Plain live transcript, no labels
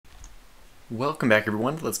Welcome back,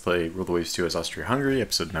 everyone. Let's play Rule the Waves 2 as Austria-Hungary,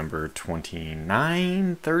 episode number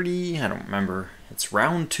 29, 30, I don't remember. It's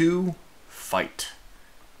round 2, fight.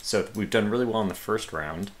 So we've done really well in the first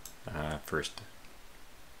round, first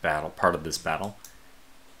battle, part of this battle.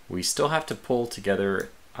 We still have to pull together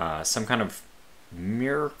some kind of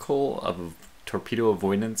miracle of torpedo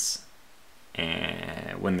avoidance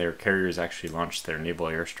and when their carriers actually launch their naval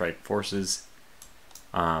airstrike forces.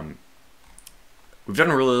 We've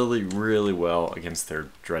done really well against their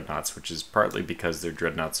dreadnoughts, which is partly because their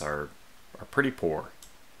dreadnoughts are pretty poor.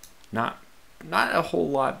 Not a whole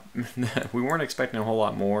lot. We weren't expecting a whole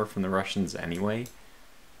lot more from the Russians anyway,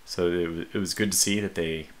 so it was good to see that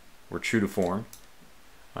they were true to form.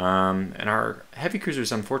 And our heavy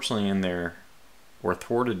cruisers, unfortunately, were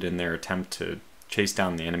thwarted in their attempt to chase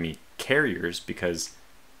down the enemy carriers because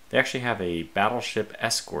they actually have a battleship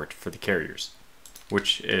escort for the carriers,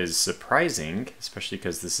 which is surprising, especially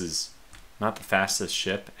because this is not the fastest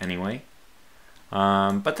ship anyway.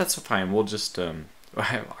 But that's fine. We'll just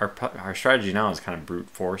our strategy now is kind of brute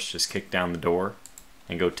force, just kick down the door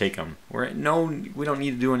and go take them. We don't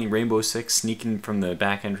need to do any Rainbow Six sneaking from the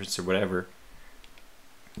back entrance or whatever.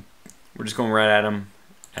 We're just going right at them.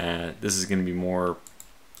 This is going to be more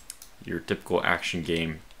your typical action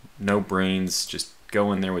game. No brains, just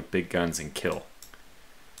go in there with big guns and kill.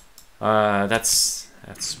 That's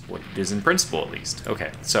what it is in principle, at least.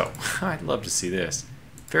 Okay, so I'd love to see this.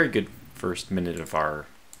 Very good first minute of our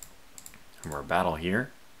battle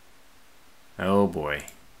here. Oh boy,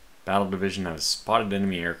 battle division has spotted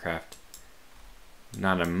enemy aircraft.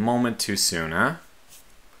 Not a moment too soon, huh?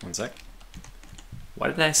 One sec. Why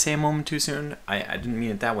did I say a moment too soon? I didn't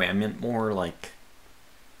mean it that way. I meant more like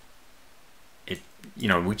it. You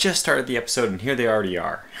know, we just started the episode and here they already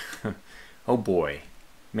are. Oh boy.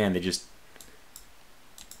 Man, they just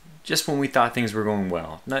when we thought things were going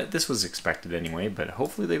well. Now, this was expected anyway, but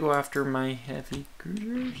hopefully they go after my heavy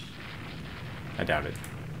cruisers. I doubt it.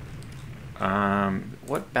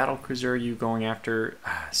 What battle cruiser are you going after?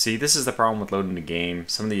 See, this is the problem with loading the game.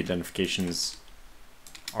 Some of the identifications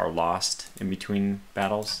are lost in between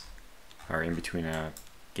battles, or in between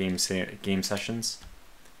game sessions.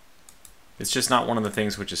 It's just not one of the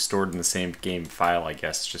things which is stored in the same game file, I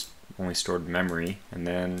guess. It's just only stored in memory, and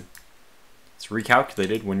then it's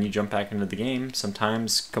recalculated when you jump back into the game,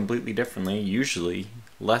 sometimes completely differently, usually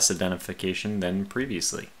less identification than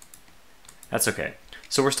previously. That's okay.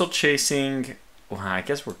 So we're still chasing, well, I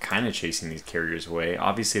guess we're kind of chasing these carriers away.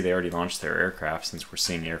 Obviously they already launched their aircraft since we're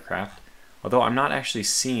seeing aircraft, although I'm not actually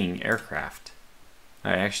seeing aircraft.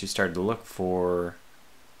 I actually started to look for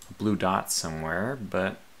a blue dot somewhere,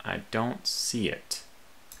 but I don't see it,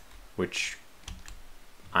 which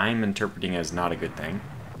I'm interpreting as not a good thing.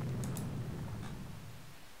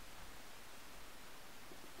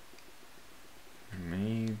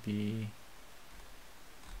 Maybe.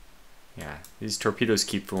 Yeah, these torpedoes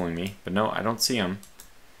keep fooling me, but no, I don't see them.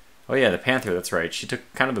 Oh yeah, the Panther, that's right. She took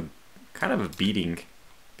kind of a beating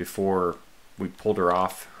before we pulled her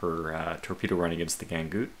off her torpedo run against the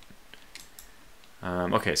Gangut.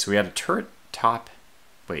 Okay, so we had a turret top.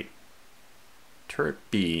 Wait. Turret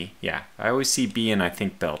B, yeah, I always see B and I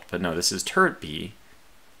think belt, but no, this is turret B,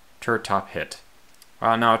 turret top hit.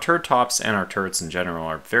 Now turret tops and our turrets in general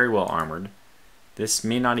are very well armored. This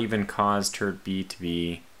may not even cause turret B to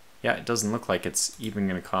be, yeah, it doesn't look like it's even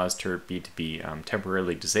going to cause turret B to be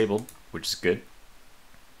temporarily disabled, which is good.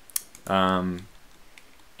 In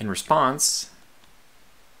response,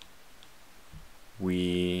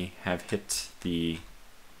 we have hit the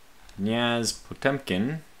Knyaz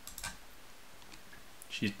Potemkin.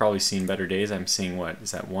 She's probably seen better days. I'm seeing, what,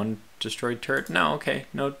 is that one destroyed turret? No, okay,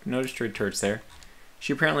 no destroyed turrets there.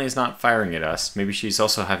 She apparently is not firing at us. Maybe she's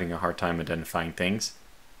also having a hard time identifying things.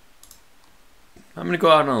 I'm going to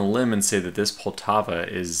go out on a limb and say that this Poltava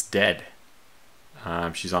is dead.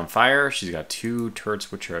 She's on fire. She's got 2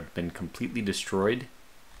 turrets which have been completely destroyed.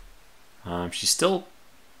 She's still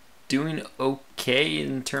doing okay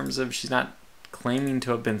in terms of she's not claiming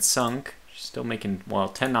to have been sunk. She's still making, well,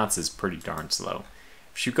 10 knots is pretty darn slow.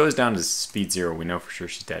 If she goes down to speed 0, we know for sure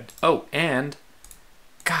she's dead. Oh, and,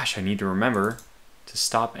 gosh, I need to remember to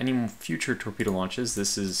stop any future torpedo launches.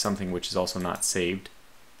 This is something which is also not saved.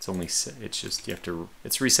 It's just, you have to,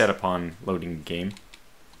 it's reset upon loading the game.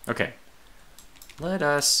 Okay. Let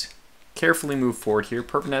us carefully move forward here.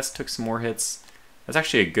 Perponets took some more hits. That's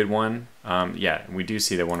actually a good one. Yeah, we do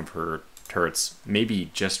see that one of her turrets, maybe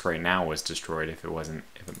just right now, was destroyed. If it wasn't,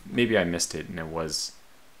 maybe I missed it and it was.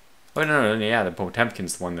 Oh no, yeah, the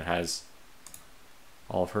Potemkin's the one that has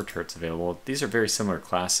all of her turrets available. These are very similar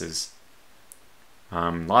classes.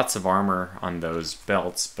 Lots of armor on those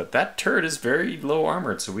belts, but that turret is very low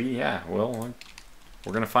armored, so we're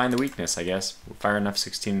gonna find the weakness, I guess. We'll fire enough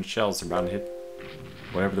 16-inch shells, they're bound to hit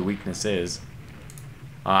whatever the weakness is.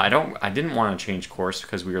 I didn't want to change course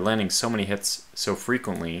because we were landing so many hits so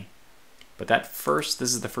frequently, but this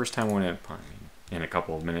is the first time in a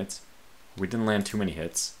couple of minutes, we didn't land too many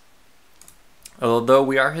hits. Although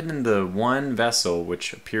we are hitting the one vessel,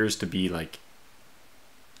 which appears to be like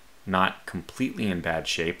not completely in bad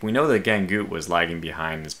shape. We know that Gangut was lagging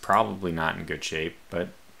behind, is probably not in good shape, but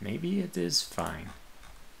maybe it is fine.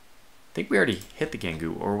 I think we already hit the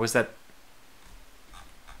Gangut, or was that...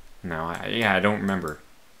 No, I don't remember.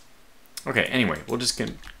 Okay, anyway, we'll just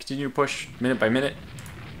continue to push minute by minute.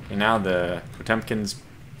 And now the Potemkin's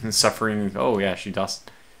suffering. Oh yeah, she does.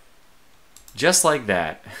 Just like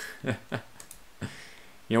that.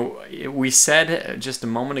 You know, we said just a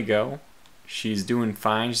moment ago, she's doing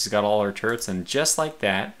fine, she's got all her turrets, and just like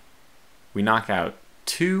that, we knock out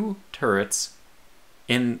 2 turrets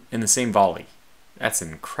in the same volley. That's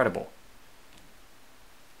incredible.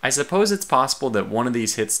 I suppose it's possible that one of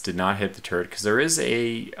these hits did not hit the turret, because there is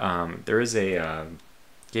a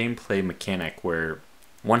gameplay mechanic where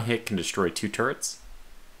one hit can destroy 2 turrets.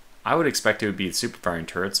 I would expect it would be the super firing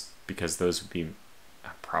turrets, because those would be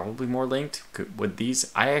probably more linked. With these,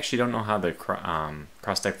 I actually don't know how the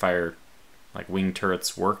cross-deck fire like wing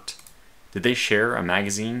turrets worked. Did they share a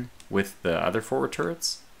magazine with the other forward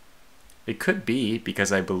turrets? It could be,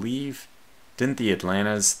 because I believe, didn't the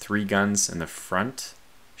Atlanta's 3 guns in the front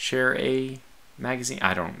share a magazine?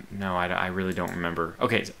 I don't know. I really don't remember.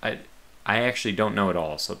 Okay, I actually don't know at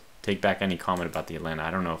all, so take back any comment about the Atlanta.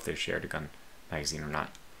 I don't know if they shared a gun magazine or not.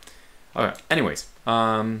 Okay, anyways,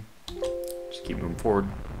 just keep moving forward.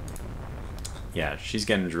 Yeah, she's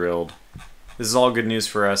getting drilled. This is all good news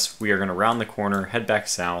for us. We are going to round the corner, head back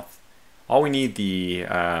south. All we need the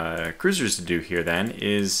cruisers to do here then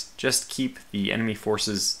is just keep the enemy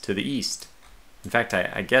forces to the east. In fact,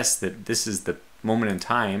 I guess that this is the moment in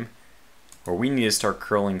time where we need to start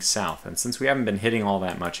curling south. And since we haven't been hitting all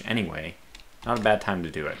that much anyway, not a bad time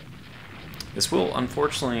to do it. This will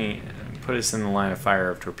unfortunately put us in the line of fire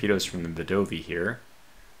of torpedoes from the Vidovi here.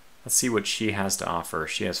 Let's see what she has to offer.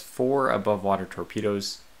 She has 4 above water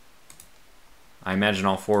torpedoes. I imagine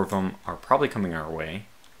all 4 of them are probably coming our way.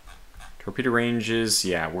 Torpedo ranges,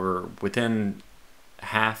 yeah, we're within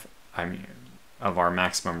half of our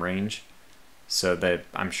maximum range. So that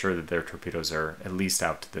I'm sure that their torpedoes are at least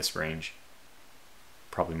out to this range.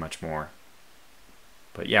 Probably much more.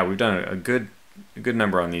 But yeah, we've done a good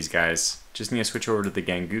number on these guys. Just need to switch over to the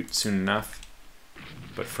Gangut soon enough.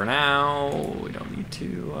 But for now, we don't need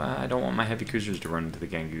to. I don't want my heavy cruisers to run into the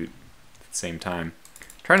Gangut at the same time.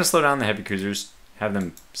 Trying to slow down the heavy cruisers, have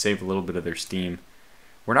them save a little bit of their steam.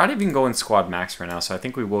 We're not even going squad max right now, so I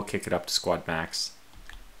think we will kick it up to squad max.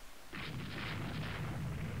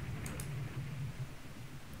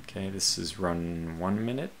 Okay, this is run 1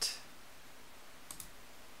 minute.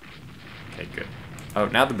 Okay, good. Oh,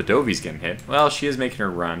 now the Vidovi's getting hit. Well, she is making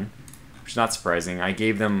her run, which is not surprising. I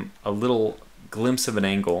gave them a little glimpse of an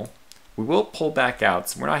angle. We will pull back out,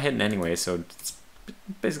 so we're not hitting anyway, so it's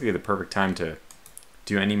basically the perfect time to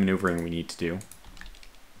do any maneuvering we need to do.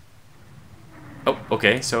 Oh,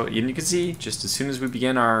 okay, so you can see, just as soon as we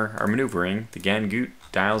begin our maneuvering, the Gangut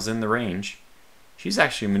dials in the range. She's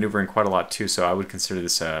actually maneuvering quite a lot too, so I would consider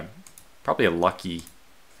this probably a lucky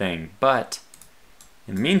thing. But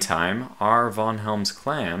in the meantime, our Von Helm's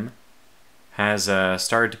clam has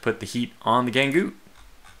started to put the heat on the Gangut.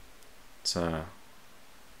 So,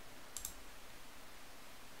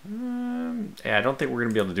 yeah, I don't think we're going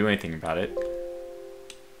to be able to do anything about it.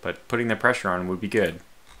 But putting the pressure on would be good.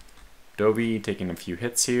 Dobie taking a few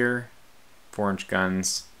hits here. 4-inch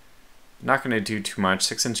guns. Not going to do too much.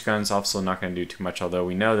 6-inch guns also not going to do too much, although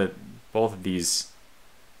we know that both of these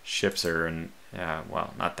ships are in,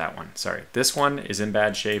 well, not that one, sorry. This one is in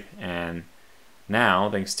bad shape, and now,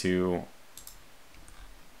 thanks to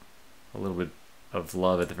a little bit of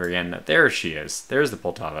love at the very end, there she is. There's the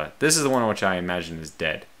Poltava. This is the one which I imagine is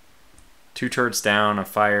dead. 2 turrets down, a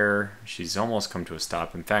fire. She's almost come to a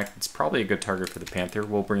stop. In fact, it's probably a good target for the Panther.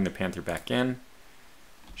 We'll bring the Panther back in.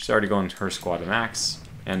 She's already going to her squad of max.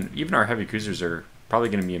 And even our heavy cruisers are probably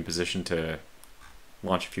going to be in position to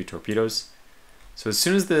launch a few torpedoes. So as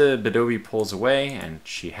soon as the Vidovi pulls away, and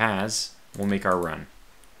she has, we'll make our run.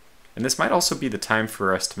 And this might also be the time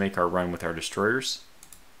for us to make our run with our destroyers.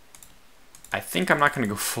 I think I'm not going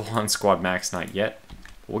to go full on squad max, not yet.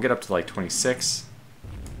 We'll get up to like 26.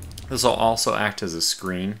 This will also act as a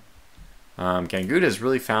screen. Gangut has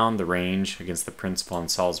really found the range against the Prince von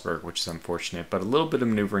Salzburg, which is unfortunate, but a little bit of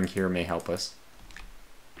maneuvering here may help us.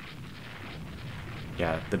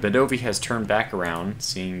 Yeah, the Badovy has turned back around,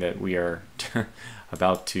 seeing that we are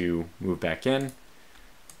about to move back in.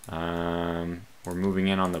 We're moving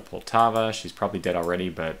in on the Poltava. She's probably dead already,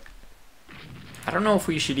 but I don't know if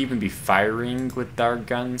we should even be firing with our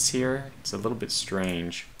guns here. It's a little bit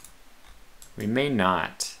strange. We may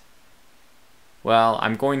not. Well,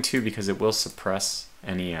 I'm going to, because it will suppress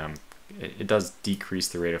any, it does decrease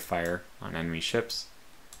the rate of fire on enemy ships.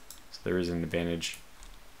 So there is an advantage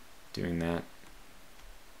doing that.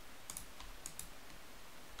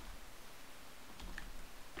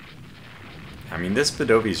 I mean, this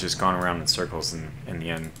Badovy's just gone around in circles, and in the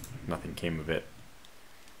end, nothing came of it.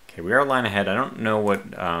 Okay, we are a line ahead. I don't know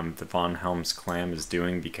what the von Helm's clam is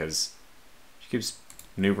doing, because she keeps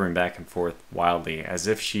maneuvering back and forth wildly, as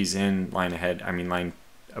if she's in line ahead, I mean line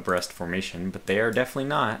abreast formation, but they are definitely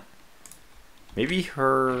not. Maybe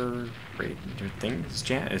her thing is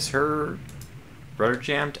jammed. Is her rudder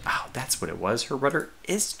jammed? Oh, that's what it was. Her rudder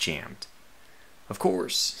is jammed. Of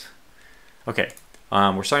course. Okay.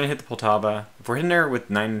 We're starting to hit the Poltava. If we're hitting her with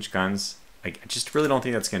 9-inch guns, I just really don't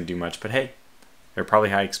think that's going to do much. But hey, they're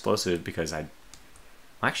probably high explosive, because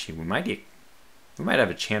actually, we might have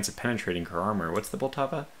a chance of penetrating her armor. What's the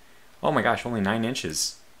Poltava? Oh my gosh, only 9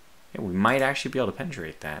 inches. Yeah, we might actually be able to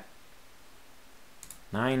penetrate that.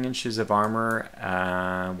 9 inches of armor.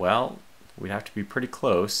 Well, we'd have to be pretty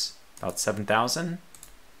close. About 7,000.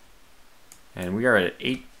 And we are at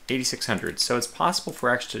 8,600. So it's possible for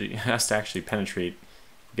us to actually penetrate,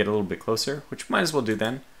 get a little bit closer, which might as well do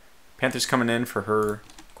then. Panther's coming in for her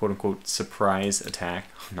quote-unquote surprise attack.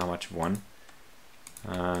 Not much of one.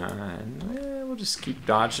 We'll just keep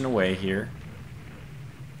dodging away here.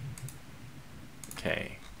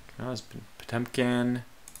 Okay. Potemkin.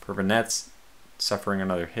 Pervanets suffering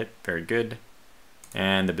another hit. Very good.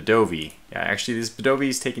 And the Badovy. Yeah, actually, this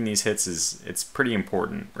Badovy's taking these hits it's pretty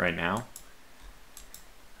important right now.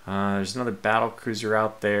 There's another battle cruiser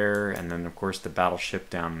out there, and then of course the battleship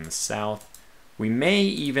down in the south. We may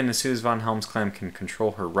even, as soon as von Helm's clam can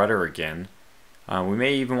control her rudder again, we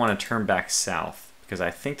may even want to turn back south, because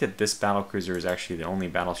I think that this battle cruiser is actually the only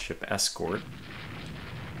battleship escort.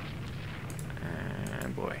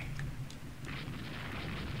 And boy.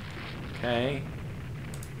 Okay.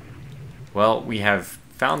 Well, we have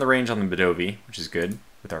found the range on the Badovy, which is good,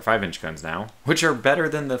 with our 5-inch guns now, which are better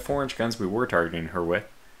than the 4-inch guns we were targeting her with.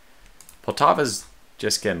 Poltava's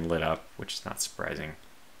just getting lit up, which is not surprising.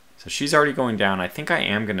 So she's already going down. I think I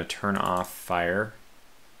am going to turn off fire.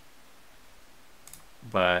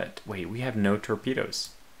 But wait, we have no torpedoes.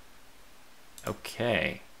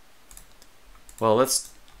 Okay. Well,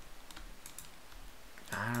 let's...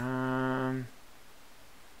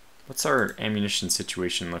 what's our ammunition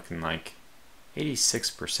situation looking like?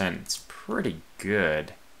 86%. It's pretty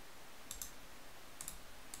good.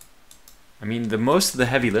 I mean, most of the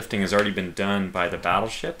heavy lifting has already been done by the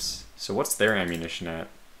battleships. So what's their ammunition at?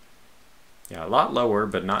 Yeah, a lot lower,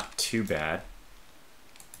 but not too bad.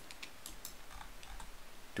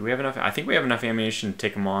 Do we have enough? I think we have enough ammunition to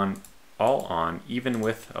take them all on, even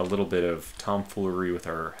with a little bit of tomfoolery with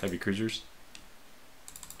our heavy cruisers.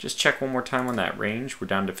 Just check one more time on that range. We're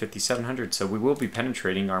down to 5,700, so we will be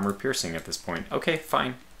penetrating armor piercing at this point. Okay,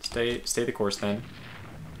 fine. Stay the course then.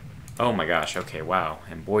 Oh my gosh, okay, wow.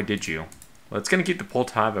 And boy, did you. Well, it's going to keep the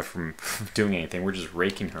Poltava from doing anything. We're just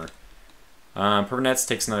raking her. Pervanets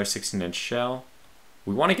takes another 16-inch shell.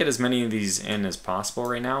 We want to get as many of these in as possible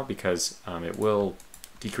right now, because it will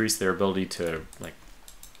decrease their ability to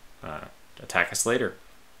attack us later.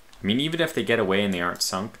 I mean, even if they get away and they aren't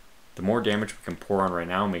sunk, the more damage we can pour on right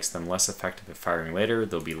now makes them less effective at firing later.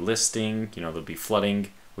 They'll be listing, they'll be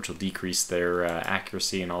flooding, which will decrease their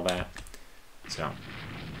accuracy and all that. So,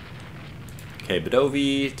 okay,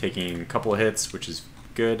 Badovy taking a couple of hits, which is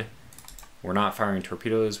good. We're not firing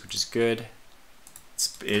torpedoes, which is good.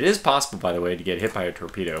 It is possible, by the way, to get hit by a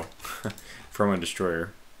torpedo from a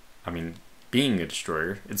destroyer. I mean, being a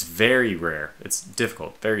destroyer, it's very rare. It's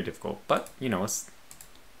difficult, very difficult, but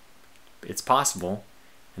it's possible.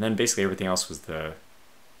 And then basically everything else was the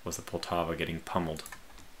Poltava getting pummeled.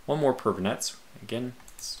 One more Pervanets. Again,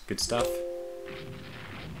 it's good stuff.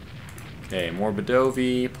 Okay, more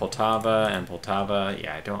Badovy, Poltava, and Poltava.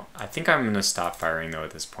 Yeah, I think I'm gonna stop firing though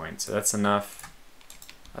at this point. So that's enough.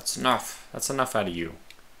 That's enough. That's enough out of you.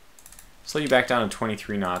 Slow you back down to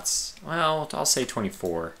 23 knots. Well, I'll say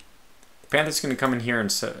 24. The Panther's gonna come in here and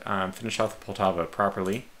finish off the Poltava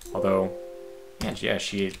properly. Although, yeah,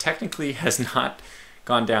 she technically has not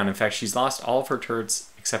gone down. In fact, she's lost all of her turrets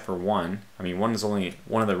except for one. I mean, one of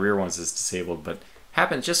the rear ones is disabled, but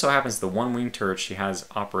just so happens the one wing turret she has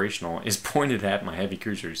operational is pointed at my heavy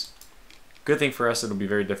cruisers. Good thing for us, it'll be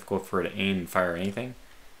very difficult for her to aim and fire anything.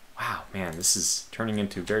 Wow, man, this is turning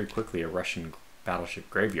into very quickly a Russian battleship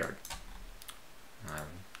graveyard. I'm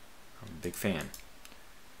a big fan.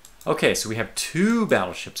 Okay, so we have 2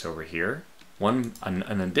 battleships over here.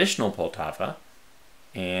 An additional Poltava,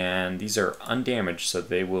 and these are undamaged, so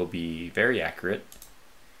they will be very accurate.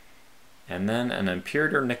 And then an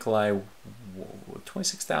Imperator Nikolai,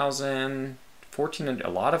 26,000, 14, a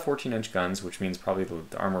lot of 14-inch guns, which means probably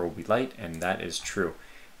the armor will be light, and that is true.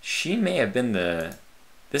 She may have been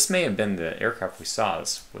this may have been the aircraft we saw.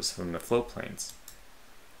 This was from the float planes.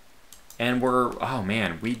 And oh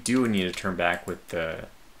man, we do need to turn back with the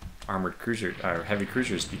armored cruiser, or heavy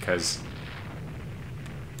cruisers, because,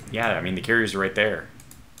 yeah, I mean, the carriers are right there.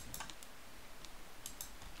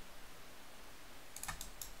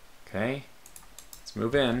 Okay, let's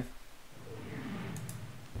move in.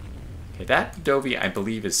 Okay, that Adobe, I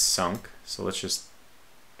believe, is sunk, so let's just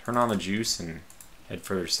turn on the juice and head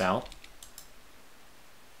further south.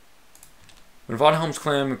 When von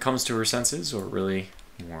Helmsklamm comes to her senses, or really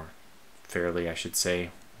more fairly, I should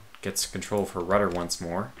say, gets control of her rudder once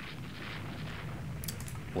more,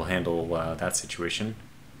 we'll handle that situation.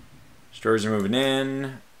 Destroyers are moving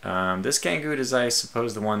in. This Gangoot is, I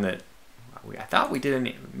suppose, the one that I thought we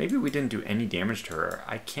did maybe we didn't do any damage to her.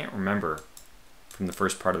 I can't remember from the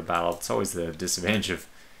first part of the battle. It's always the disadvantage of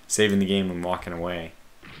saving the game and walking away.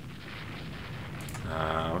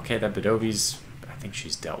 Okay, that Badovi's, I think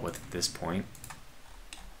she's dealt with at this point.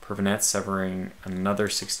 Pervinet severing another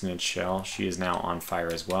 16-inch shell. She is now on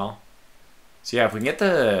fire as well. So yeah, if we can get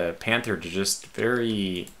the Panther to just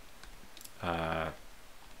very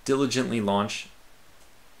diligently launch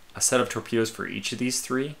a set of torpedoes for each of these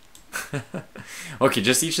 3. Okay,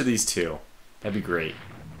 just each of these 2. That'd be great.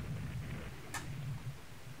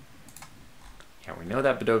 Yeah, we know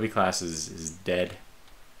that Badovi class is dead.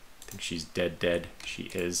 I think she's dead. She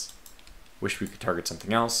is. Wish we could target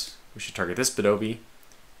something else. We should target this Badovi.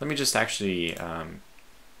 Let me just actually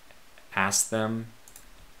ask them,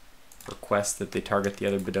 request that they target the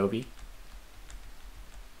other Badovi.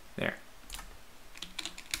 There.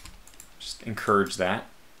 Just encourage that.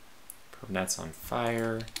 Pervinet's on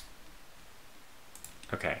fire.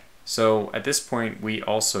 Okay, so at this point we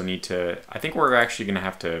also need to, I think we're actually going to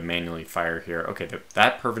have to manually fire here. Okay,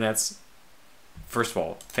 that Pervinet's, first of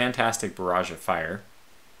all, fantastic barrage of fire.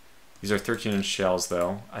 These are 13-inch shells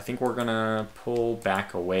though. I think we're going to pull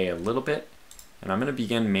back away a little bit, and I'm going to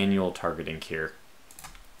begin manual targeting here,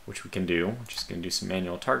 which we can do. We're just going to do some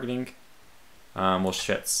manual targeting. We'll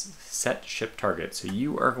set ship target. So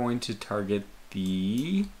you are going to target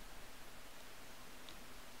the,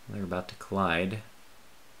 they're about to collide.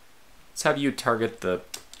 Let's have you target the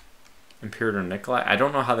Imperator Nikolai. I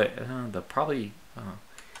don't know how they'll probably,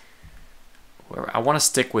 I want to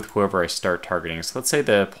stick with whoever I start targeting. So let's say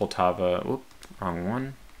the Poltava, oop, wrong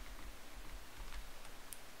one.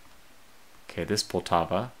 Okay, this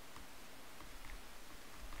Poltava.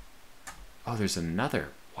 Oh, there's another,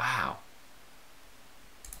 wow.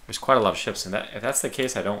 There's quite a lot of ships, and if that's the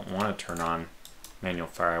case, I don't want to turn on manual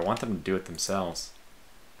fire. I want them to do it themselves.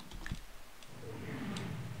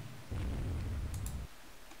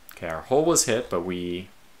 Okay, our hull was hit, but we're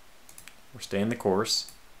staying the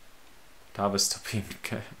course. Tava's still being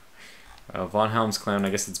von Helmsklamm,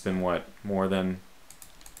 I guess it's been what, more than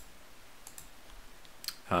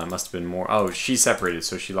must have been more. Oh, she separated,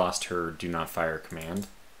 so she lost her do not fire command.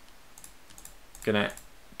 Gonna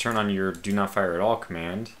turn on your do not fire at all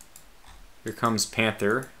command. Here comes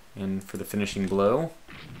Panther in for the finishing blow.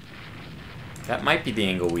 That might be the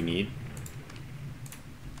angle we need,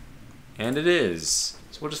 and it is.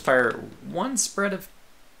 So we'll just fire one spread of,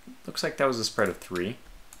 looks like that was a spread of 3.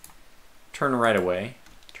 Turn right away.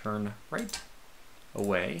 Turn right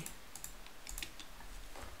away.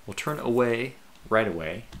 We'll turn away right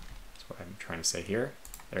away. That's what I'm trying to say here.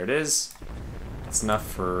 There it is. That's enough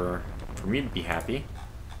for me to be happy.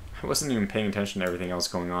 I wasn't even paying attention to everything else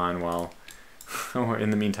going on while in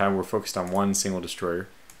the meantime we're focused on one single destroyer.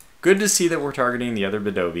 Good to see that we're targeting the other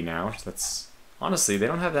Badovi now. That's honestly, they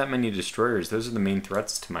don't have that many destroyers. Those are the main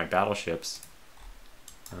threats to my battleships.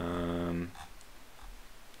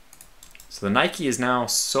 So the Nike is now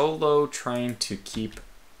solo trying to keep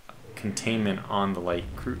containment on the light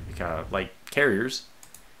carriers.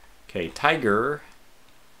 Okay, Tiger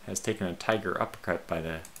has taken a Tiger uppercut by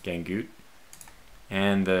the Gangoot.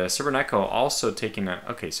 And the Cybernetico also taking a,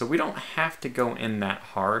 okay, so we don't have to go in that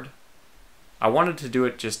hard. I wanted to do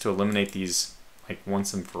it just to eliminate these like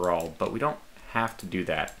once and for all, but we don't have to do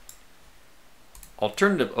that.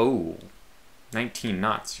 Alternative, oh, 19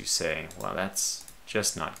 knots you say. Well, that's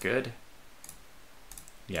just not good.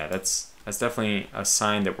 Yeah, that's That's definitely a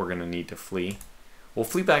sign that we're going to need to flee. We'll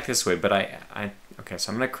flee back this way, but okay,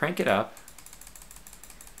 so I'm going to crank it up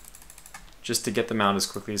just to get them out as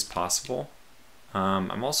quickly as possible.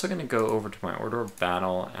 I'm also going to go over to my order of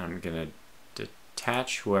battle, and I'm going to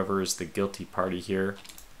detach whoever is the guilty party here,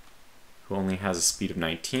 who only has a speed of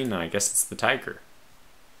 19, and I guess it's the Tiger.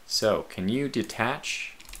 So, can you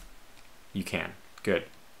detach? You can. Good.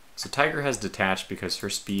 So Tiger has detached because her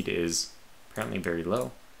speed is apparently very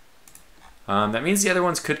low. That means the other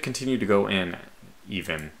ones could continue to go in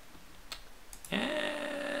even.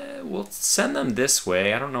 We'll send them this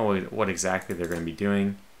way. I don't know what exactly they're going to be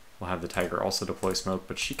doing. We'll have the Tiger also deploy smoke,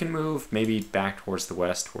 but she can move maybe back towards the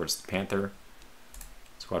west, towards the Panther.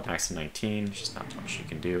 Squad max to 19. Just not much she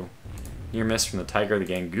can do. Near miss from the Tiger. The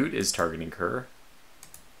Gangoot is targeting her.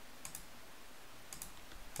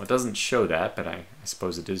 Well, it doesn't show that, but I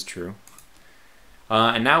suppose it is true.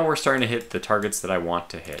 And now we're starting to hit the targets that I want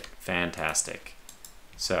to hit. Fantastic.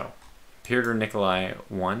 So, Pyotr Nikolai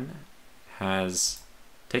 1 has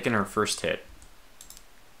taken her first hit.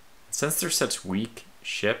 Since they're such weak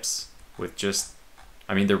ships with just,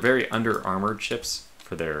 I mean, they're very under-armored ships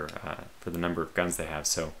for their for the number of guns they have.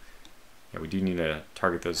 So, yeah, we do need to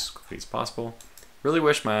target those as quickly as possible. Really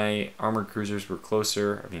wish my armored cruisers were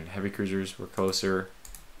closer. I mean, heavy cruisers were closer.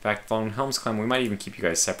 In fact, following Helmsklamm, we might even keep you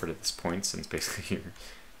guys separate at this point, since basically you're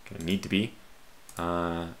going to need to be.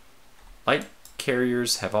 Light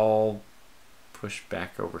carriers have all pushed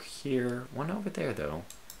back over here. One over there, though.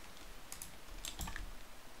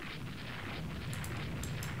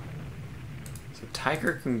 So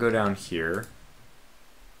Tiger can go down here.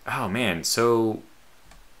 Oh, man, so...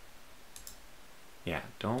 yeah,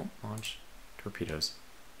 don't launch torpedoes.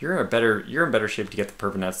 You're in better shape to get the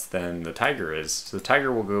Pervinets than the Tiger is. So the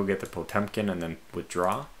Tiger will go get the Potemkin and then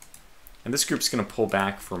withdraw. And this group's gonna pull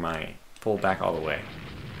back all the way.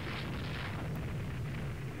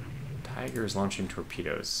 Tiger is launching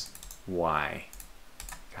torpedoes. Why?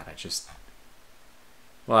 God,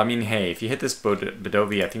 well, I mean, hey, if you hit this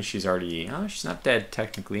Badovia, I think she's already, oh, she's not dead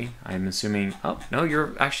technically. I'm assuming, oh, no,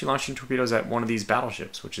 you're actually launching torpedoes at one of these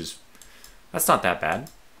battleships, which is, that's not that bad.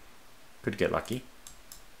 Could get lucky.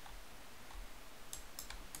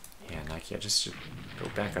 Yeah, Nike, just go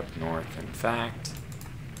back up north. In fact,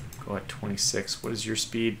 go at 26. What is your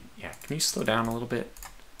speed? Yeah, can you slow down a little bit?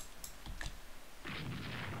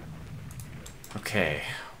 Okay,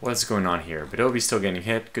 what's going on here? Badovi's still getting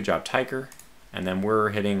hit. Good job, Tiger. And then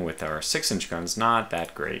we're hitting with our 6-inch guns. Not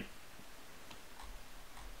that great.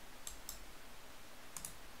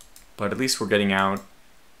 But at least we're getting out.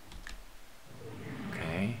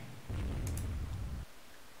 Okay.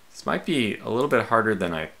 This might be a little bit harder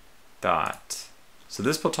than I thought. So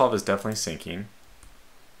this Poltava is definitely sinking.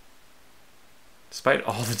 Despite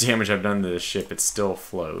all the damage I've done to this ship, it's still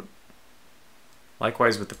afloat.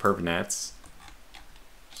 Likewise with the Pervinets.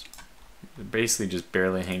 They're basically just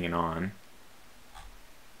barely hanging on.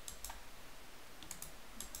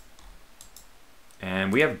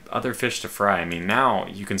 And we have other fish to fry. I mean, now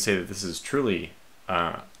you can say that this is truly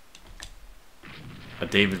a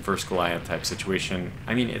David versus Goliath type situation.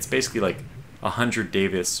 I mean, it's basically like 100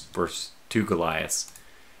 Davis versus 2 Goliaths.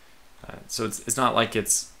 So it's not like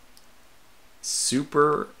it's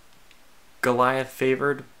super Goliath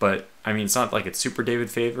favored, but I mean, it's not like it's super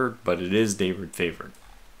David favored, but it is David favored.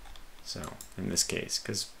 So in this case,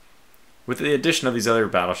 because with the addition of these other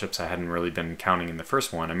battleships I hadn't really been counting in the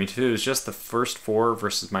first one, I mean, if it was just the first 4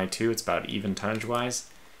 versus my 2, it's about even tonnage wise.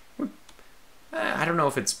 I don't know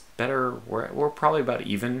if it's better. We're probably about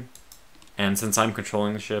even. And since I'm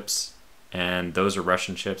controlling the ships, and those are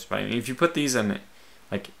Russian ships, but I mean, if you put these in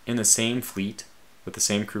the same fleet with the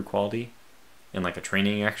same crew quality in like a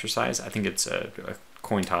training exercise, I think it's a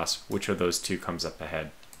coin toss which of those two comes up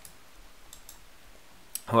ahead.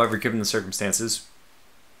 However, given the circumstances,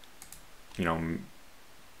 you know,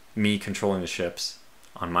 me controlling the ships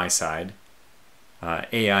on my side,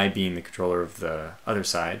 AI being the controller of the other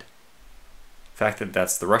side, the fact that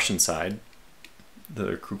that's the Russian side,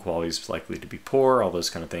 the crew quality is likely to be poor, all those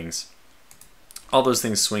kind of things. All those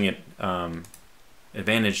things swing it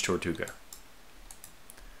advantage Tortuga.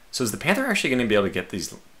 So is the Panther actually going to be able to get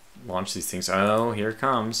launch these things? Oh, here it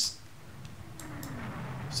comes.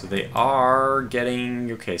 So they are getting,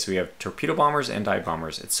 okay, so we have torpedo bombers and dive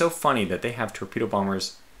bombers. It's so funny that they have torpedo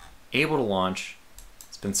bombers able to launch.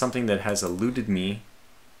 It's been something that has eluded me.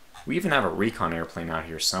 We even have a recon airplane out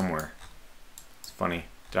here somewhere. It's funny.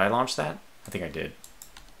 Did I launch that? I think I did.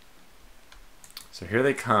 So here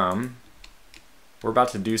they come. We're about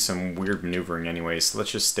to do some weird maneuvering anyway, so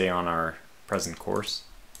let's just stay on our present course.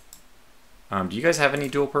 Do you guys have any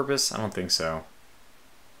dual purpose? I don't think so.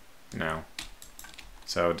 No.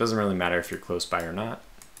 So it doesn't really matter if you're close by or not.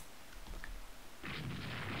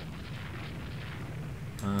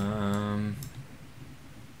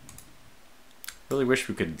 Really wish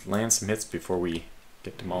we could land some hits before we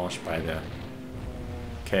get demolished by the...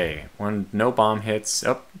 Okay, no bomb hits.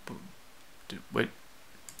 Oh, wait.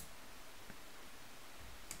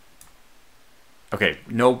 Okay,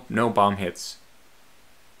 no bomb hits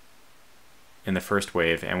in the first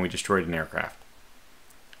wave, and we destroyed an aircraft.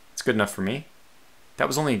 It's good enough for me. That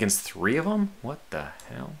was only against 3 of them? What the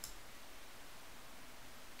hell?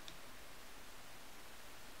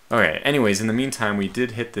 Okay, anyways, in the meantime, we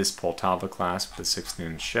did hit this Poltava class with a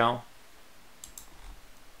 16-inch shell.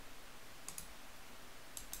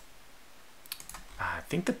 I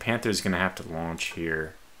think the Panther's going to have to launch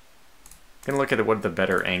here. I'm going to look at what the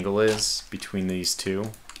better angle is between these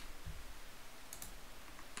two.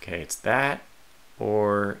 Okay, it's that,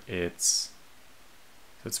 or it's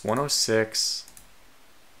 106.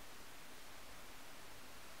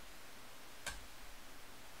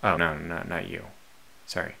 Oh, no, not you.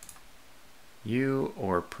 Sorry. You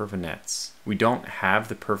or Pervinets. We don't have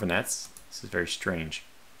the Pervinets. This is very strange.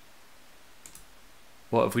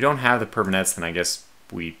 Well, if we don't have the Pervinets, then I guess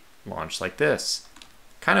we launch like this.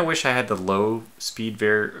 Kind of wish I had the low speed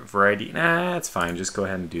variety. Nah, it's fine. Just go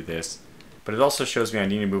ahead and do this. But it also shows me I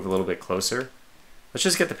need to move a little bit closer. Let's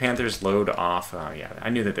just get the Panther's load off. Oh, yeah, I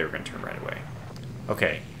knew that they were going to turn right away.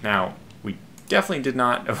 Okay, now, we definitely did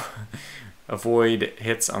not avoid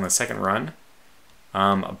hits on the second run.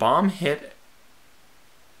 A bomb hit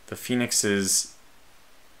the Phoenix's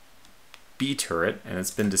B turret, and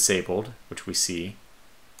it's been disabled, which we see.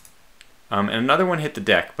 And another one hit the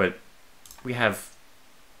deck, but we have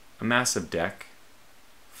a massive deck,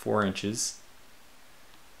 4 inches.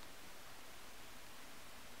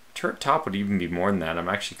 Turret top would even be more than that. I'm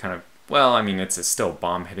actually kind of, well, I mean, it's still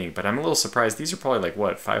bomb hitting, but I'm a little surprised. These are probably like,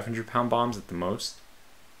 what, 500-pound bombs at the most?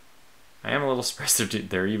 I am a little surprised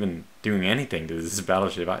they're even doing anything to this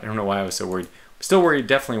battleship. I don't know why I was so worried. I'm still worried,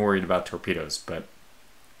 definitely worried about torpedoes, but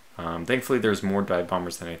thankfully there's more dive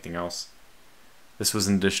bombers than anything else. This was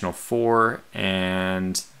an additional 4,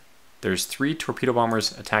 and there's 3 torpedo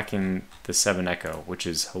bombers attacking the 7 Echo, which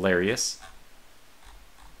is hilarious.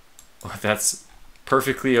 Well, that's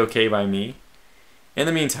perfectly okay by me. In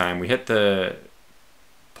the meantime, we hit the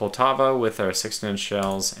Poltava with our 16-inch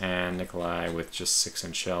shells and Nikolai with just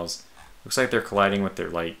 6-inch shells. Looks like they're colliding with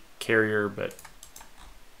their light carrier, but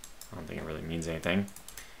I don't think it really means anything.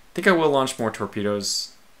 I think I will launch more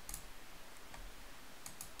torpedoes.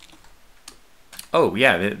 Oh,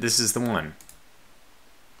 yeah, this is the one.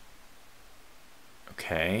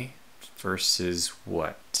 Okay, versus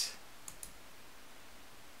what?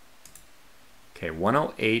 Okay,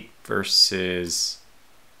 108 versus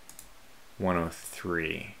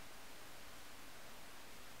 103.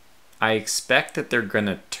 I expect that they're going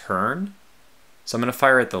to turn, so I'm going to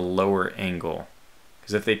fire at the lower angle.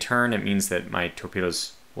 Because if they turn, it means that my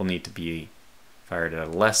torpedoes will need to be fired at a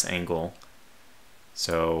less angle.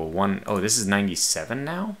 So oh, this is 97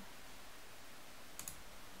 now?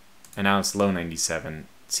 And now it's low 97.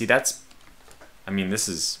 See, that's, I mean, this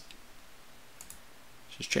is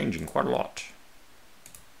just changing quite a lot.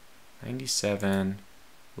 97,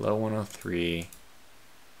 low 103,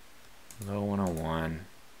 low 101.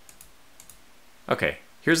 Okay,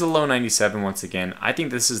 here's a low 97 once again. I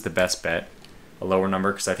think this is the best bet, a lower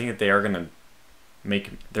number, because I think that they are going to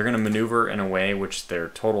they're going to maneuver in a way which their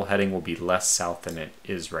total heading will be less south than it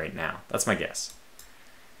is right now. That's my guess.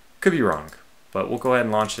 Could be wrong, but we'll go ahead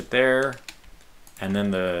and launch it there. And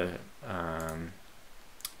then the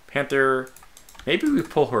Panther, maybe we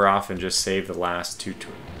pull her off and just save the last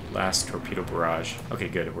torpedo barrage. Okay,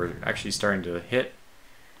 good. We're actually starting to hit.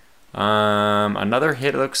 Another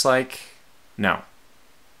hit, it looks like. No.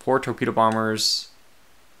 4 torpedo bombers.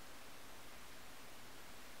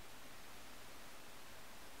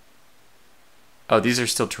 Oh, these are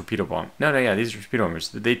still torpedo bomb. No, yeah, these are torpedo bombers.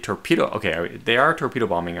 They torpedo. Okay, they are torpedo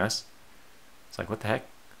bombing us. It's like, what the heck?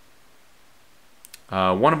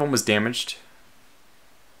 One of them was damaged.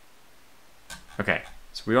 Okay,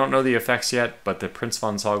 so we don't know the effects yet, but the Prince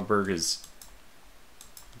von Salzburg is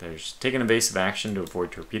there's taking evasive action to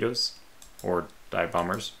avoid torpedoes or dive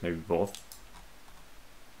bombers, maybe both.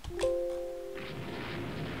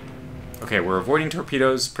 Okay, we're avoiding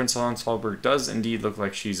torpedoes. Prince von Salzburg does indeed look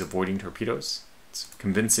like she's avoiding torpedoes. It's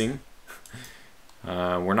convincing.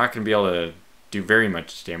 We're not going to be able to do very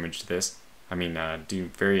much damage to this. I mean, do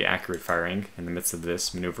very accurate firing in the midst of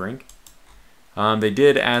this maneuvering. They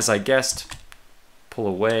did, as I guessed, pull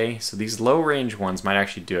away. So these low-range ones might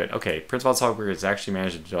actually do it. Okay, Prince von Salzburg has actually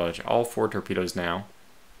managed to dodge all 4 torpedoes now.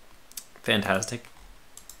 Fantastic.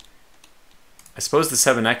 I suppose the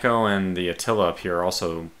 7 Echo and the Attila up here are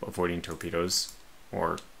also avoiding torpedoes,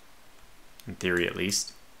 or in theory at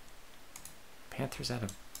least. Panther's out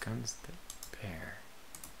of guns that bear.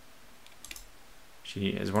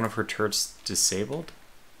 Is one of her turrets disabled?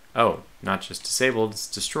 Oh, not just disabled, it's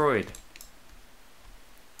destroyed.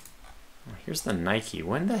 Oh, here's the Nike.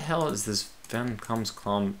 When the hell is this Van comes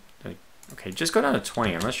clone? Like, okay, just go down to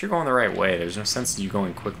 20. Unless you're going the right way, there's no sense in you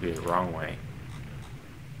going quickly the wrong way.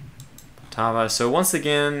 Tava. So once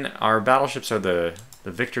again, our battleships are the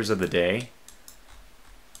victors of the day.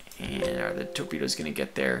 And are the torpedoes going to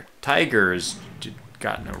get there? Tiger's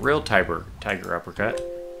gotten a real tiger uppercut.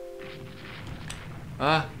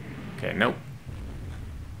 Okay, nope.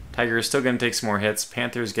 Tiger is still going to take some more hits.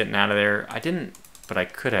 Panther's getting out of there. I didn't, but I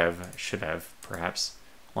should have, perhaps,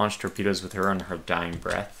 launched torpedoes with her on her dying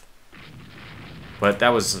breath. But that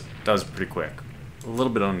was pretty quick. A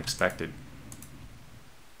little bit unexpected.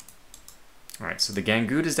 Alright, so the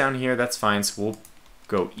Gangoot is down here. That's fine, so we'll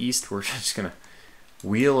go east. We're just going to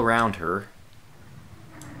wheel around her.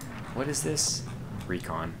 What is this?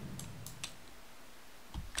 Recon.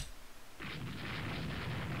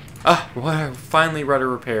 Wow, finally rudder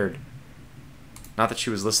repaired. Not that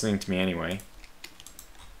she was listening to me anyway.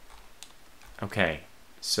 Okay,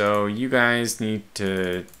 so you guys need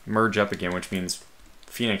to merge up again, which means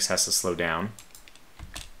Phoenix has to slow down.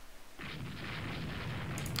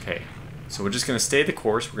 Okay, so we're just going to stay the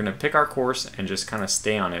course. We're going to pick our course and just kind of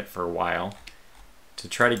stay on it for a while to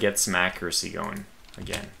try to get some accuracy going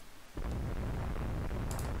again.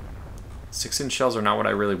 6-inch shells are not what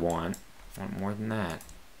I really want. I want more than that.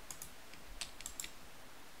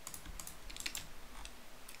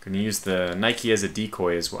 Going to use the Nike as a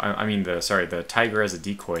decoy as well. I mean, the Tiger as a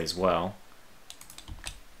decoy as well.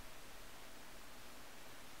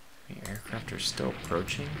 The aircraft are still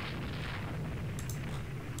approaching.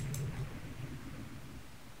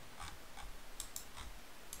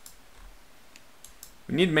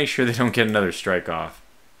 We need to make sure they don't get another strike off.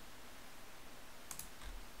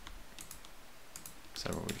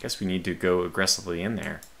 So I guess we need to go aggressively in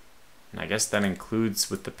there. And I guess that includes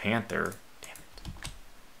with the Panther. Damn it.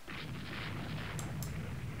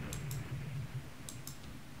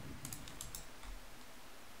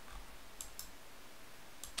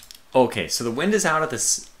 Okay, so the wind is out of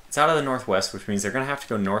this. It's out of the northwest, which means they're going to have to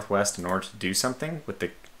go northwest in order to do something with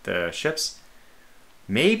the ships.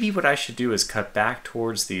 Maybe what I should do is cut back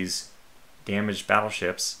towards these damaged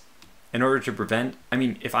battleships in order to prevent... I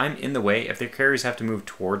mean, if I'm in the way, if their carriers have to move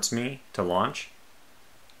towards me to launch,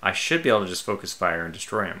 I should be able to just focus fire and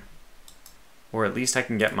destroy them. Or at least I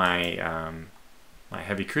can get my my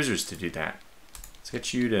heavy cruisers to do that. Let's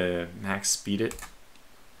get you to max speed it.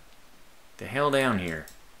 The hell down here,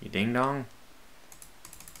 you ding dong.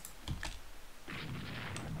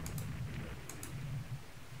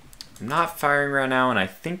 I'm not firing right now, and I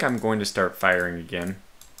think I'm going to start firing again.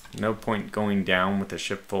 No point going down with a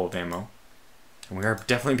ship full of ammo. And we are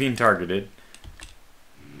definitely being targeted.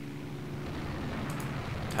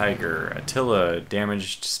 Tiger, Attila,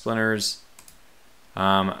 damaged splinters.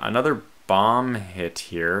 Another bomb hit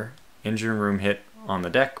here. Engine room hit on the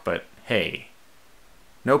deck, but hey.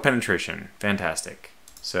 No penetration. Fantastic.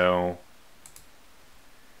 So,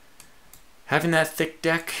 having that thick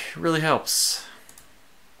deck really helps.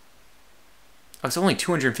 Oh, it's only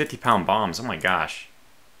 250-pound bombs. Oh my gosh.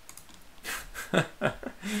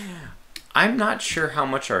 I'm not sure how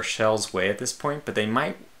much our shells weigh at this point, but they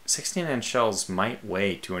might... 16-inch shells might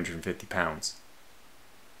weigh 250 pounds.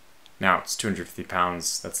 Now, it's 250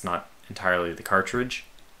 pounds. That's not entirely the cartridge.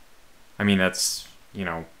 I mean, that's, you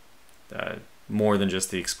know, more than just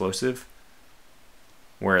the explosive.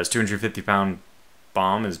 Whereas 250-pound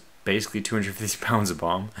bomb is basically 250 pounds of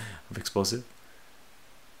bomb of explosive.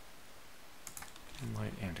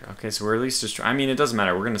 Light enter. Okay, so we're at least just... I mean, it doesn't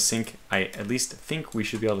matter. We're going to sink... I at least think we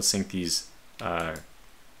should be able to sink these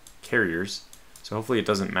carriers. So hopefully it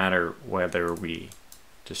doesn't matter whether we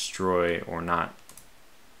destroy or not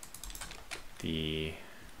the...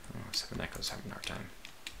 Oh, 7 Echo's having a hard time.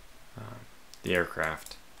 The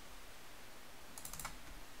aircraft.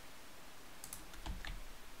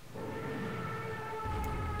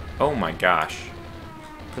 Oh my gosh.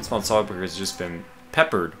 Prince von Salzburg has just been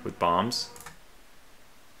peppered with bombs.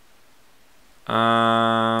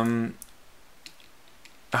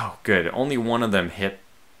 Oh, good. Only one of them hit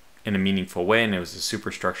in a meaningful way, and it was a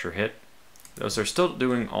superstructure hit. Those are still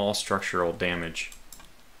doing all structural damage.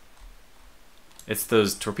 It's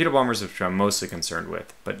those torpedo bombers which I'm mostly concerned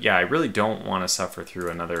with. But yeah, I really don't want to suffer through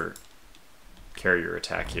another carrier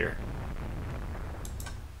attack here.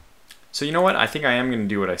 So you know what? I think I am going to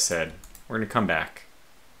do what I said. We're going to come back.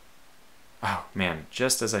 Oh, man.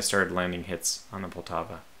 Just as I started landing hits on the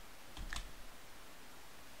Poltava.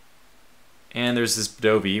 And there's this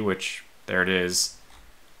Badovy, which, there it is,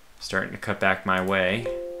 starting to cut back my way.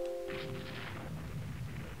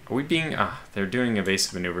 Are we being... they're doing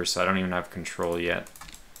evasive maneuvers, so I don't even have control yet.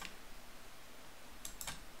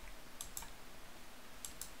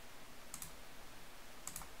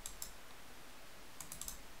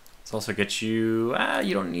 Let's also get you...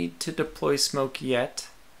 you don't need to deploy smoke yet.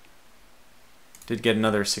 Did get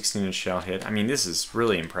another 16-inch shell hit. I mean, this is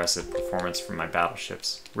really impressive performance from my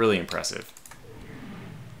battleships. Really impressive.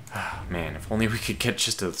 Man, if only we could get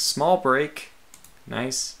just a small break.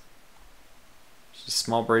 Nice. Just a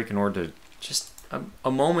small break in order to just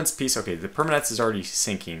a moment's peace. Okay, the Permanence is already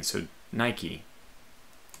sinking, so Nike,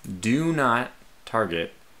 do not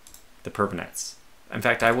target the Permanence. In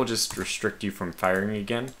fact, I will just restrict you from firing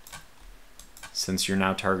again, since you're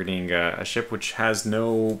now targeting a ship which has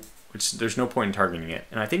no, there's no point in targeting it.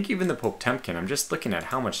 And I think even the Potemkin, I'm just looking at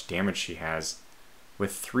how much damage she has.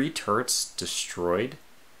 With 3 turrets destroyed,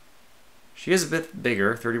 she is a bit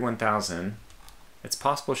bigger, 31,000. It's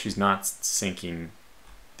possible she's not sinking.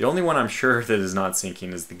 The only one I'm sure that is not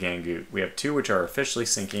sinking is the Gangoot. We have 2 which are officially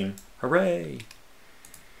sinking. Hooray!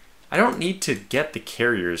 I don't need to get the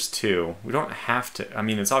carriers too. We don't have to. I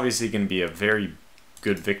mean, it's obviously going to be a very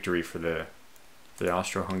good victory for the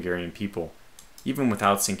Austro-Hungarian people, even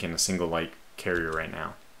without sinking a single light carrier right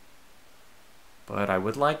now. But I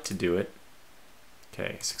would like to do it.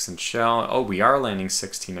 Okay, 6-inch shell. Oh, we are landing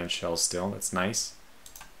 16-inch shells still. That's nice.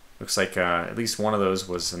 Looks like at least one of those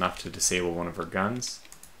was enough to disable one of our guns.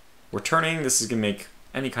 We're turning. This is going to make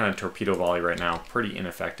any kind of torpedo volley right now pretty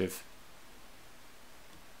ineffective.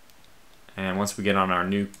 And once we get on our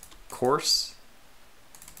new course,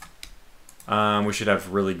 we should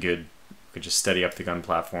have really good... We could just steady up the gun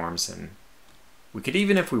platforms, and we could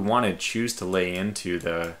even, if we wanted, choose to lay into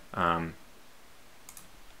the...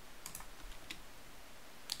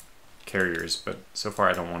 carriers, but so far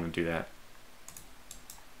I don't want to do that.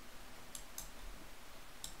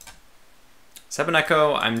 7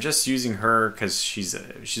 Echo, I'm just using her because she's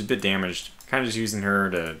a bit damaged. Kind of just using her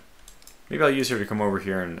to... Maybe I'll use her to come over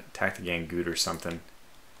here and attack the Gangoot or something.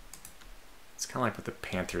 It's kind of like what the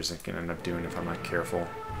Panthers are going to end up doing if I'm not careful.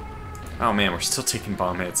 Oh man, we're still taking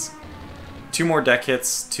bomb hits. 2 more deck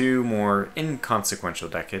hits, 2 more inconsequential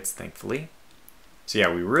deck hits, thankfully. So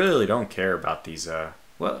yeah, we really don't care about these...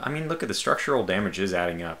 Well, I mean, look at the structural damage is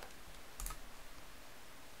adding up.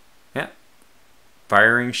 Yeah.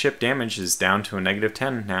 Firing ship damage is down to a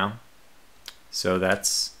 -10 now. So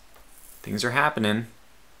that's... Things are happening.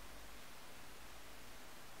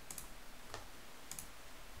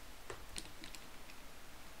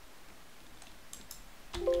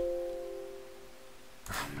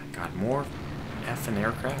 Oh my god, more effing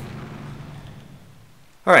aircraft?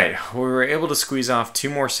 Alright, we were able to squeeze off 2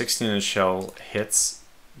 more 16-inch shell hits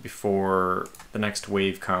before the next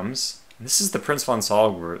wave comes. And this is the Prince von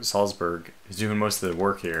Salzburg who's doing most of the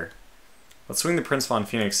work here. Let's swing the Prince von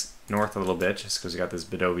Phoenix north a little bit, just because we got this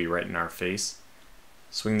Badovy right in our face.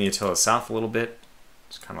 Swing the Attila south a little bit,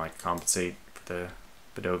 just kind of like compensate for the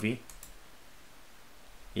Badovy.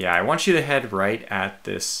 Yeah, I want you to head right at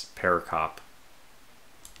this Paracop.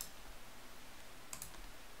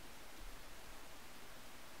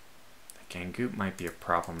 Gangoot might be a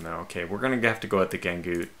problem though. Okay, we're gonna have to go at the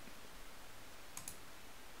Gangoot.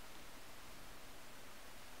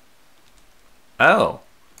 Oh!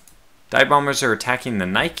 Dive bombers are attacking the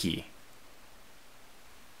Nike.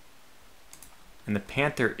 And the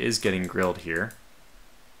Panther is getting grilled here.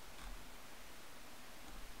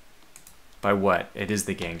 By what? It is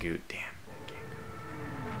the Gangoot. Damn.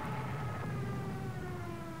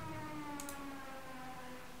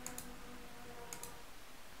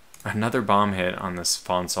 Another bomb hit on this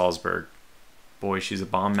von Salzburg. Boy, she's a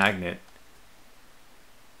bomb magnet.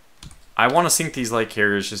 I want to sink these light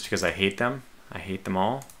carriers just because I hate them. I hate them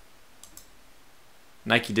all.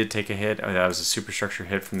 Nike did take a hit. Oh, that was a superstructure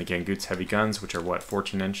hit from the Gangoot's heavy guns, which are what,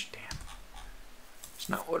 14-inch? Damn. It's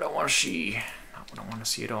not what I want to see. Not what I want to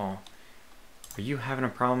see at all. Are you having a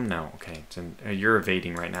problem? No. Okay. You're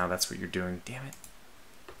evading right now. That's what you're doing. Damn it.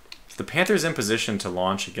 So the Panther's in position to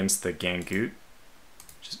launch against the Gangoot.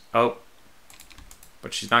 Oh,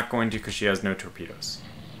 but she's not going to because she has no torpedoes.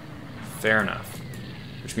 Fair enough.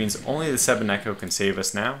 Which means only the 7 Echo can save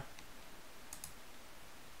us now.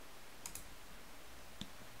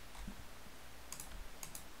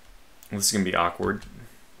 This is going to be awkward.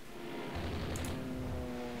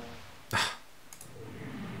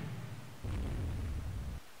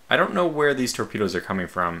 I don't know where these torpedoes are coming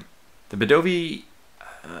from. The Badovy...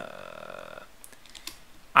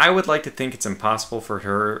 I would like to think it's impossible for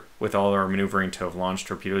her, with all our maneuvering, to have launched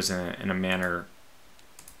torpedoes in a manner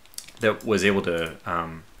that was able to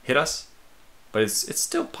hit us. But it's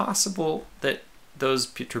still possible that those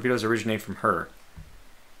torpedoes originate from her.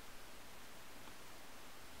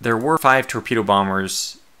 There were 5 torpedo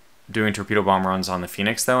bombers doing torpedo bomb runs on the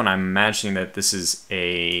Phoenix, though, and I'm imagining that this is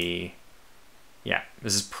a... Yeah,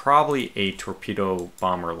 this is probably a torpedo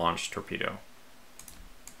bomber launched torpedo.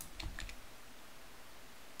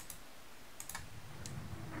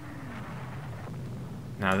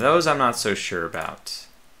 Now those I'm not so sure about.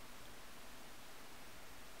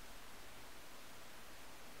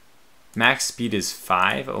 Max speed is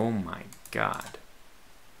 5. Oh my god.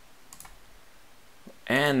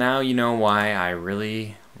 And now you know why I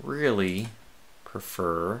really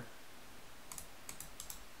prefer...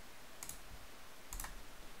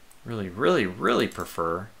 Really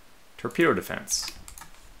prefer torpedo defense.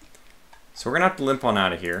 So we're gonna have to limp on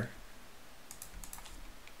out of here.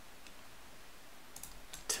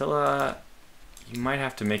 Attila, you might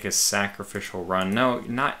have to make a sacrificial run. No,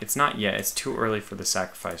 it's not yet. It's too early for the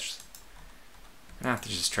sacrifice. I'm gonna have to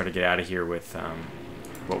just try to get out of here with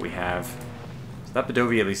what we have. So that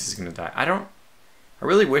Badovy at least is gonna die. I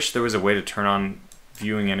really wish there was a way to turn on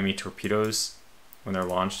viewing enemy torpedoes when they're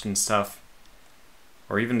launched and stuff.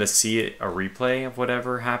 Or even to see a replay of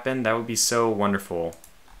whatever happened. That would be so wonderful.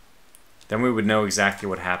 Then we would know exactly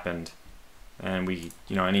what happened. And we,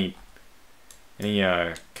 you know, any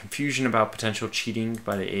confusion about potential cheating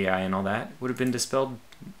by the AI and all that would have been dispelled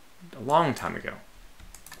a long time ago.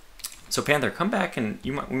 So Panther, come back, and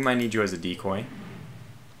we might need you as a decoy.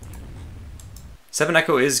 7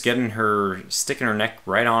 Echo is getting her, sticking her neck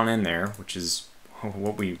right on in there, which is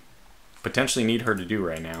what we potentially need her to do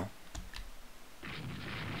right now.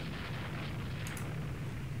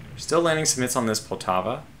 Still landing some hits on this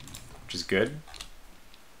Poltava, which is good.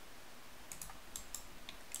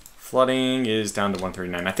 Flooding is down to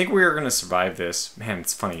 139. I think we are going to survive this. Man,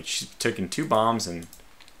 it's funny. She took in 2 bombs and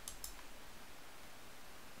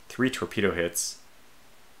 3 torpedo hits.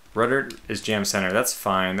 Rudder is jam center. That's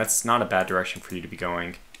fine. That's not a bad direction for you to be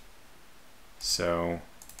going. So,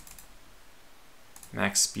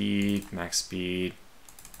 max speed, max speed.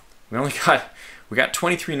 We got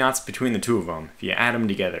 23 knots between the two of them if you add them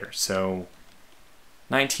together. So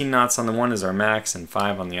 19 knots on the one is our max and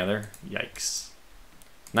 5 on the other. Yikes.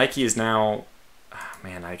 Nike is now... Oh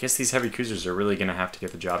man, I guess these heavy cruisers are really going to have to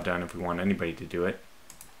get the job done if we want anybody to do it.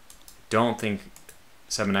 Don't think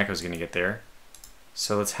 7 Echo is going to get there.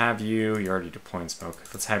 So let's have you... You're already deploying smoke.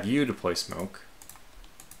 Let's have you deploy smoke.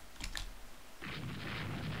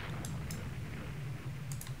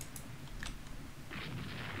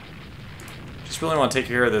 Just really want to take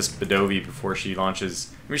care of this Badovy before she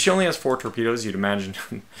launches. I mean, she only has 4 torpedoes. You'd imagine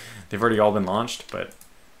they've already all been launched, but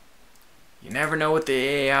you never know with the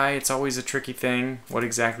AI. It's always a tricky thing. What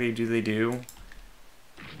exactly do they do?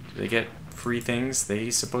 Do they get free things? They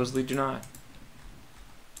supposedly do not.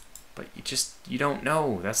 But you don't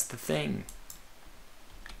know. That's the thing.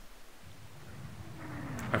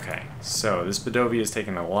 Okay, so this Badovy is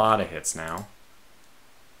taking a lot of hits now.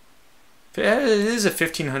 It is a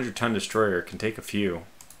 1,500 ton destroyer. It can take a few.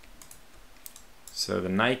 So the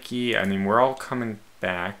Nike, I mean, we're all coming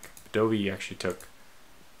back. Badovy actually took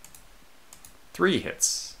 3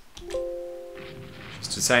 hits.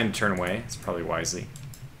 Just deciding to turn away. It's probably wisely.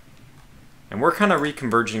 And we're kind of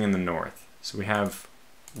reconverging in the north. So we have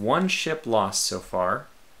 1 ship lost so far.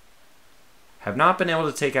 Have not been able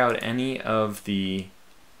to take out any of the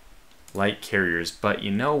light carriers. But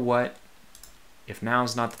you know what? If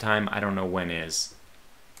now's not the time, I don't know when is.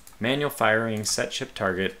 Manual firing, set ship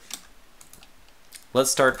target.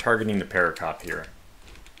 Let's start targeting the Paracop here.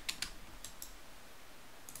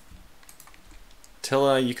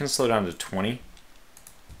 Attila, you can slow down to 20.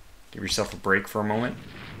 Give yourself a break for a moment.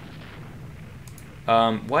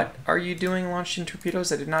 What are you doing launching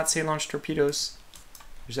torpedoes? I did not say launch torpedoes.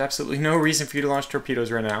 There's absolutely no reason for you to launch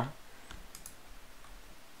torpedoes right now.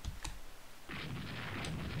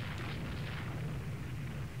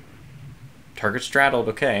 Target straddled,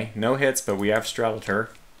 okay. No hits, but we have straddled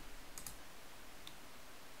her.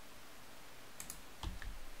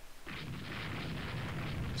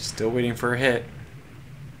 Still waiting for a hit.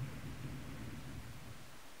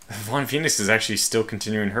 Von Phoenix is actually still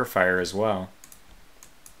continuing her fire as well.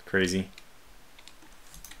 Crazy.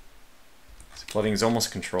 So flooding is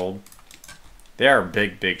almost controlled. They are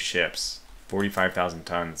big, big ships. 45,000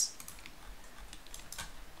 tons.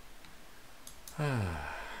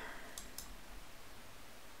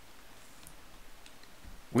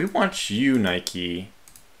 We want you, Nike,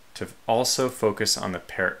 to also focus on the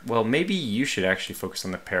well, maybe you should actually focus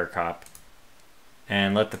on the paracop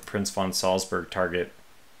and let the Prince von Salzburg target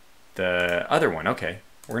the other one. Okay,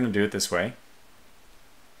 we're going to do it this way.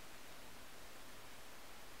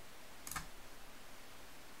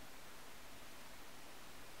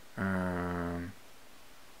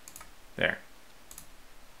 There.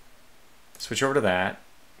 Switch over to that.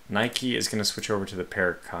 Nike is going to switch over to the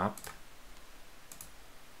paracop.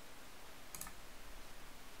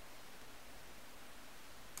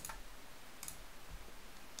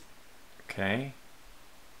 Okay.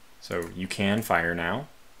 So you can fire now.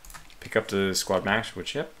 Pick up the squad max,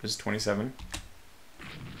 which, yep, is 27.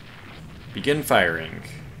 Begin firing.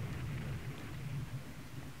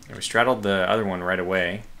 And we straddled the other one right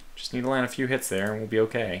away. Just need to land a few hits there and we'll be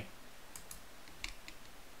okay.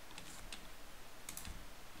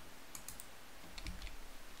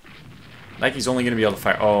 Nike's only going to be able to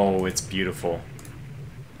fire. Oh, it's beautiful.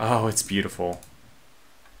 Oh, it's beautiful.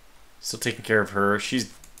 Still taking care of her.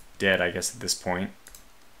 She's dead, I guess, at this point.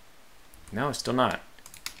 No, still not.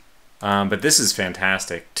 But this is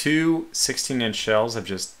fantastic. Two 16-inch shells have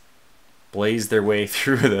just blazed their way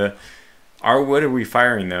through the... What are we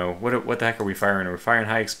firing, though? What the heck are we firing? Are we firing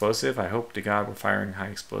high explosive? I hope to God we're firing high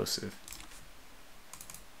explosive.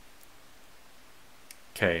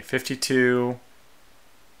 Okay, 52,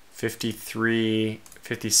 53,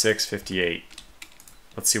 56, 58.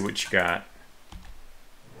 Let's see what you got.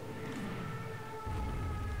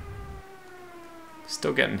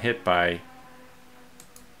 Still getting hit by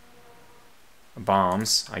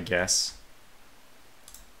bombs, I guess.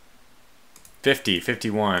 50,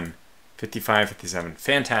 51, 55, 57.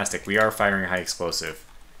 Fantastic. We are firing high explosive.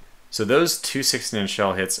 So those two 16-inch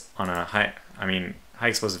shell hits on a high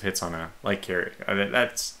explosive hits on a light carrier.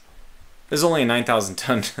 This is only a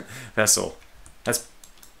 9,000-ton vessel. That's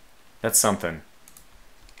something.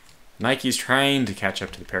 Nike's trying to catch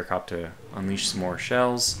up to the paracop to unleash some more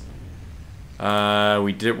shells.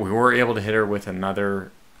 We were able to hit her with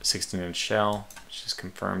another 16-inch shell, which just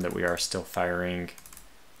confirmed that we are still firing.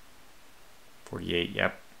 48,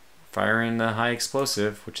 yep. Firing the high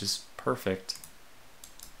explosive, which is perfect.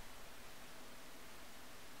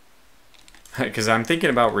 Because I'm thinking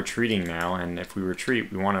about retreating now, and if we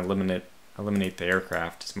retreat, we want to eliminate the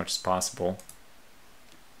aircraft as much as possible.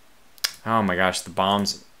 Oh my gosh, the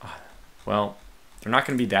bombs, well, they're not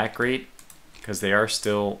going to be that great because they are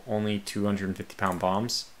still only 250-pound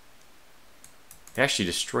bombs. They actually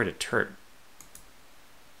destroyed a turret.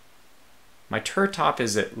 My turret top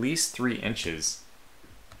is at least 3 inches.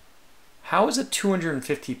 How is a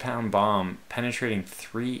 250-pound bomb penetrating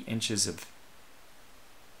 3 inches of...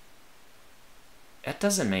 That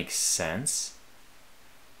doesn't make sense.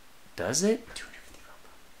 Does it? 250-pound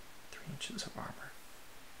bomb. 3 inches of armor.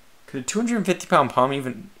 Could a 250-pound bomb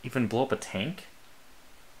even blow up a tank?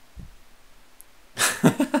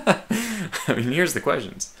 I mean, here's the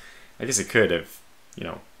questions. I guess it could have, you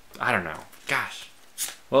know, I don't know. Gosh.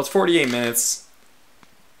 Well, it's 48 minutes.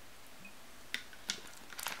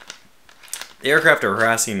 The aircraft are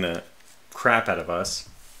harassing the crap out of us.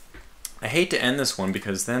 I hate to end this one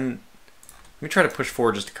because then... Let me try to push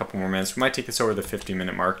forward just a couple more minutes. We might take this over the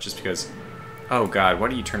 50-minute mark just because... Oh god,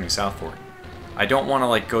 what are you turning south for? I don't want to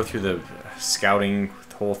like go through the scouting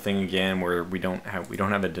whole thing again where we don't have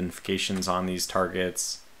identifications on these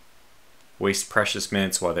targets. Waste precious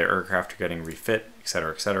minutes while their aircraft are getting refit,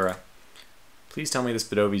 etc., etc. Please tell me this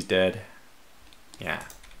Bedovi's dead. Yeah,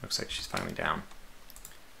 looks like she's finally down.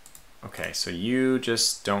 Okay, so you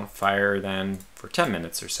just don't fire then for 10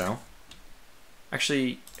 minutes or so.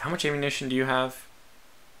 Actually, how much ammunition do you have?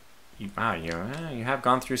 You have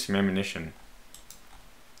gone through some ammunition.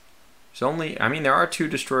 There's only, I mean, there are 2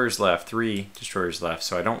 destroyers left, 3 destroyers left,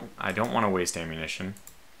 so I don't want to waste ammunition.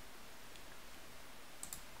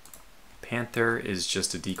 Panther is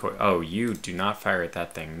just a decoy. Oh, you do not fire at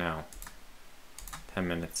that thing, no. 10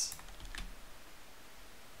 minutes.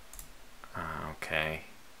 Okay.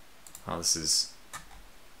 Oh, this is...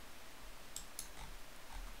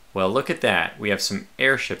 Well, look at that. We have some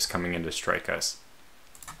airships coming in to strike us.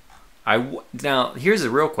 Now, here's a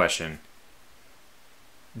real question.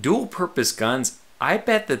 Dual-purpose guns, I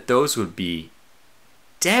bet that those would be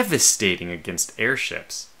devastating against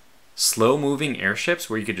airships. Slow-moving airships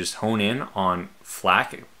where you could just hone in on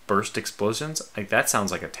flak burst explosions. Like, that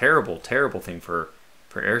sounds like a terrible, terrible thing for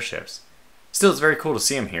airships. Still, it's very cool to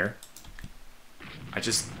see them here. I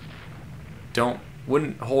just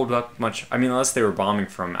wouldn't hold up much. I mean, unless they were bombing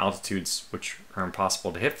from altitudes which are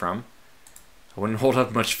impossible to hit from, I wouldn't hold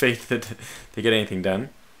up much faith that they get anything done.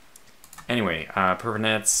 Anyway,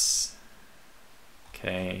 Pervinets.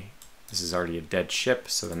 Okay, This is already a dead ship,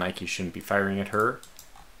 so the Nike shouldn't be firing at her.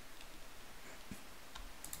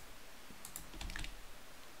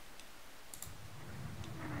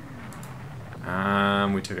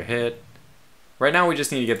 We took a hit. Right now we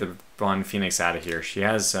just need to get the Von Phoenix out of here. She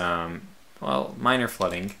has, well, minor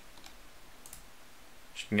flooding.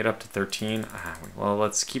 She can get up to 13. Well,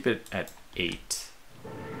 let's keep it at 8.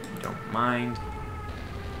 Don't mind.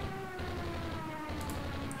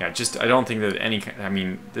 Yeah, just, I don't think that any, I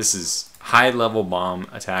mean, this is high-level bomb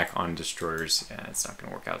attack on destroyers. Yeah, it's not going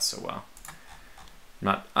to work out so well.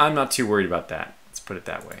 I'm not too worried about that. Let's put it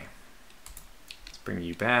that way. Let's bring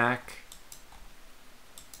you back.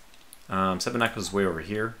 Seven Echoes is way over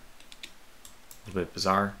here. A little bit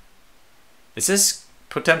bizarre. Is this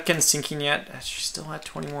Potemkin sinking yet? She's still at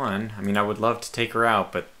 21. I mean, I would love to take her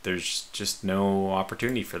out, but there's just no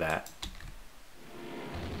opportunity for that.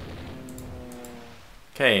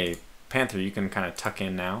 Okay, Panther, you can kind of tuck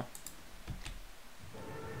in now.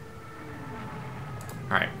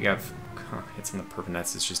 Alright, we have hits on the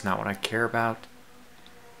purponets. It's just not what I care about.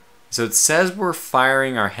 So it says we're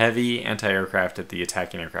firing our heavy anti-aircraft at the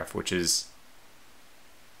attacking aircraft, which is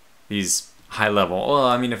these high level. Well,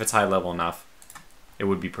 I mean, if it's high level enough, it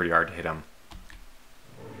would be pretty hard to hit them.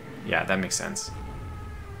 Yeah, that makes sense.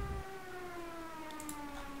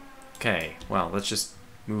 Okay, well, let's just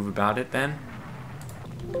move about it then.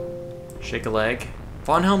 Shake a leg.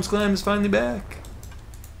 Von Helmsglam is finally back.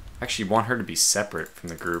 I actually want her to be separate from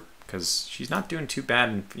the group because she's not doing too bad.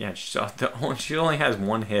 And yeah, she only has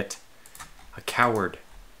one hit. A coward.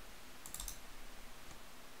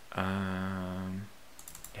 Yeah,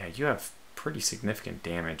 you have pretty significant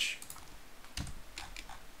damage.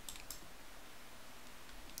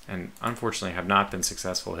 And unfortunately have not been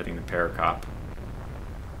successful hitting the Paracop.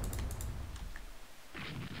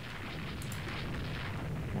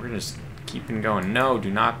 We're gonna just keep on going. No,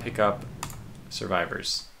 do not pick up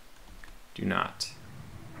survivors. Do not.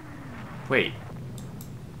 Wait.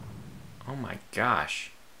 Oh my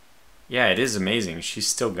gosh. Yeah, it is amazing. She's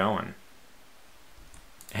still going.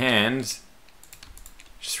 And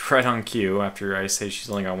just right on cue, after I say she's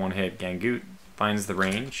only got one hit, Gangoot finds the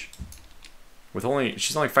range. With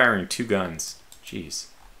she's only firing 2 guns. Jeez.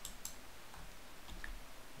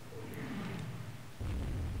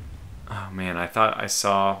 Oh man, I thought I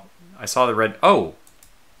saw the red. Oh,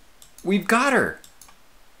 we've got her.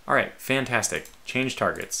 All right, fantastic. Change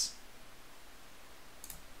targets.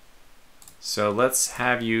 So let's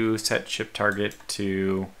have you set ship target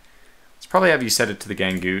to. Let's probably have you set it to the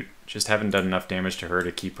Gangoot. Just haven't done enough damage to her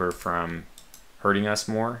to keep her from hurting us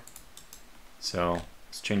more. So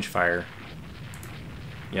let's change fire.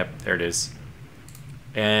 Yep, there it is.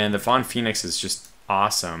 And the Von Phoenix is just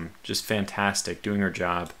awesome, just fantastic, doing her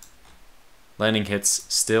job. Landing hits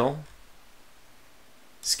still.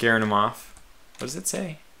 Scaring them off. What does it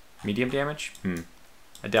say? Medium damage?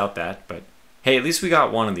 I doubt that, but hey, at least we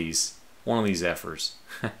got one of these. One of these effers.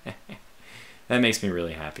 That makes me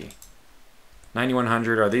really happy.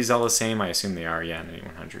 9100, are these all the same? I assume they are, yeah,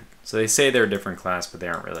 9100. So they say they're a different class, but they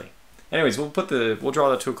aren't really. Anyways, we'll draw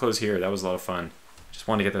that to a close here. That was a lot of fun. Just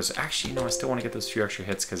want to get those. Actually, no, I still want to get those few extra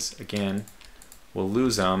hits because, again, we'll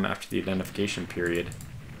lose them after the identification period.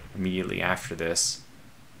 Immediately after this.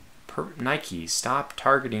 Nike, stop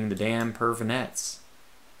targeting the damn Pervinets.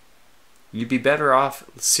 You'd be better off,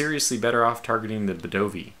 seriously better off targeting the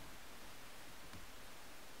Badovi.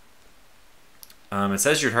 It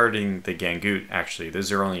says you're targeting the Gangoot, actually.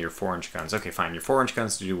 Those are only your 4-inch guns. Okay, fine. Your 4-inch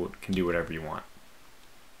guns can do whatever you want.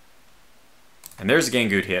 And there's a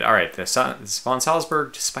Gangoot hit. Alright, this Von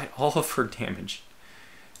Salzburg, despite all of her damage.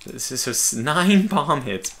 This is just 9 bomb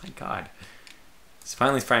hits. My god. It's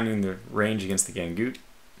finally finding the range against the Gangoot.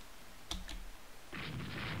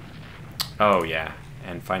 Oh, yeah.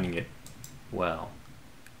 And finding it well.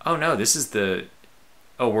 Oh, no, this is the...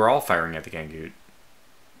 Oh, we're all firing at the Gangoot.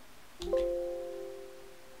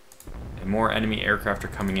 And more enemy aircraft are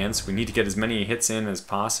coming in, so we need to get as many hits in as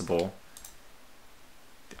possible.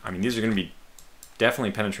 I mean, these are going to be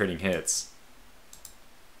definitely penetrating hits.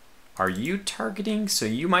 Are you targeting? So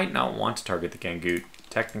you might not want to target the Gangoot.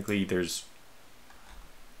 Technically, there's...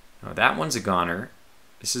 No, that one's a goner.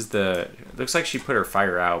 This is the... It looks like she put her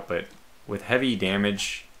fire out, but with heavy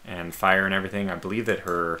damage and fire and everything, I believe that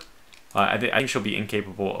her... I think she'll be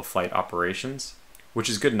incapable of flight operations, which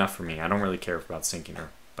is good enough for me. I don't really care about sinking her,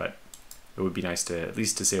 but it would be nice to at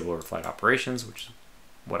least disable her flight operations, which is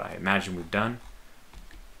what I imagine we've done.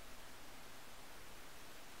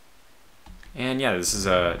 And yeah, this is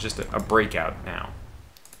just a breakout now.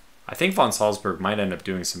 I think Von Salzburg might end up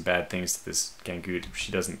doing some bad things to this Gangoot if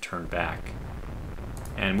she doesn't turn back.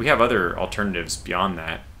 And we have other alternatives beyond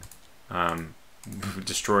that.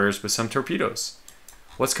 destroyers with some torpedoes.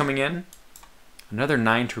 What's coming in? Another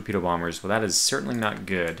 9 torpedo bombers. Well, that is certainly not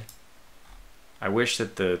good. I wish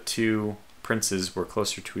that the 2 princes were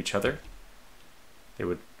closer to each other. They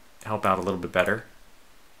would help out a little bit better.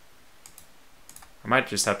 I might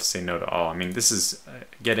just have to say no to all. I mean, this is a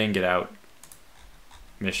get in, get out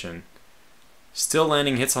mission. Still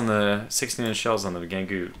landing hits on the 16-inch shells on the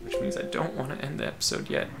Gangoot, which means I don't want to end the episode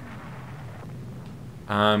yet.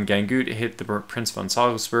 Gangoot hit the Prince von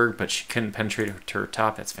Salzburg, but she couldn't penetrate her turret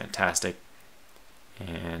top. That's fantastic.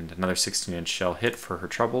 And another 16-inch shell hit for her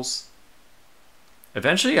troubles.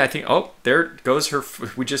 Eventually, I think... Oh, there goes her...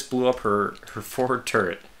 We just blew up her forward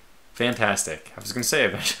turret. Fantastic. I was going to say,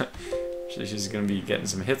 eventually, she's going to be getting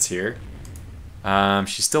some hits here.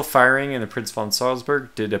 She's still firing, and the Prince von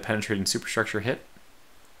Salzburg did a penetrating superstructure hit.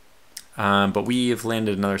 But we have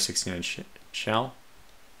landed another 16-inch shell.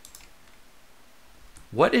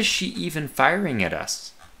 What is she even firing at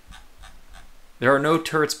us? There are no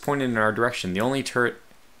turrets pointed in our direction. The only turret...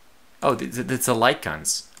 Oh, it's the light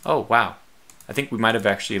guns. Oh, wow. I think we might have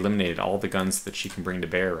actually eliminated all the guns that she can bring to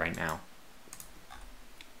bear right now.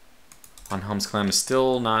 Von Helmsklamm is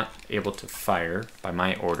still not able to fire by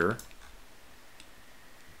my order.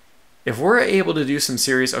 If we're able to do some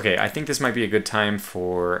serious... Okay, I think this might be a good time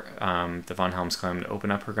for the Von Helmsklamm to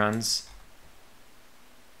open up her guns.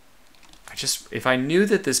 If I knew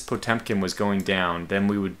that this Potemkin was going down, then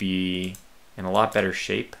we would be in a lot better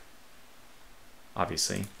shape.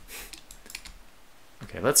 Obviously.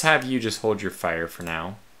 Okay, let's have you just hold your fire for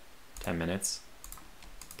now. 10 minutes.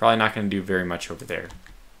 Probably not going to do very much over there.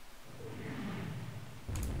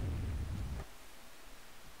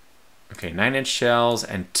 Okay, 9-inch shells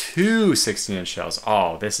and 2 16-inch shells.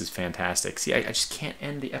 Oh, this is fantastic. See, I just can't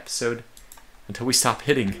end the episode until we stop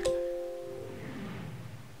hitting.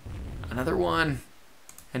 Another one.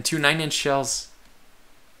 And 2 9-inch shells.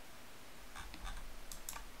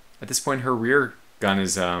 At this point, her rear gun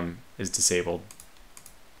is disabled.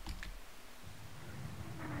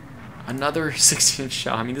 Another 16-inch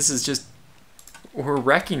shell. I mean, this is just... We're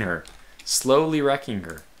wrecking her. Slowly wrecking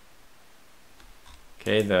her.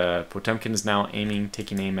 Okay, the Potemkin is now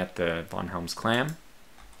taking aim at the Von Helmsklamm.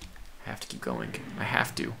 I have to keep going. I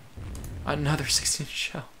have to. Another 16-inch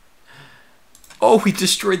shell. Oh, we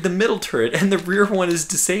destroyed the middle turret, and the rear one is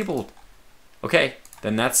disabled. Okay,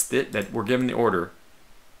 then that's it. That we're given the order.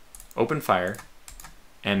 Open fire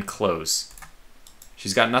and close.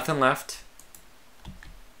 She's got nothing left.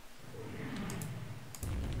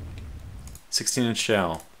 16-inch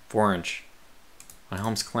shell, 4-inch. Von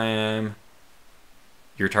Helmsklamm.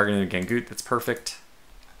 You're targeting the Gangoot. That's perfect.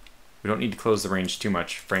 We don't need to close the range too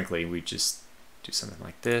much. Frankly, we just do something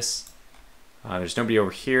like this. There's nobody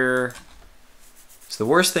over here. So the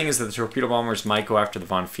worst thing is that the torpedo bombers might go after the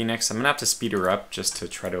Von Phoenix. I'm going to have to speed her up just to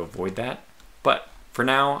try to avoid that. But for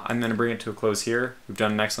now, I'm going to bring it to a close here. We've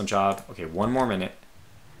done an excellent job. Okay, 1 more minute.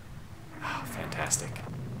 Oh, fantastic.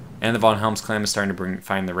 And the Von Helmsklamm is starting to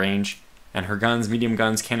find the range. And her guns, medium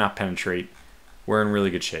guns, cannot penetrate. We're in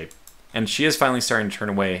really good shape. And she is finally starting to turn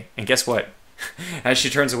away. And guess what? As she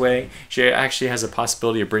turns away, she actually has a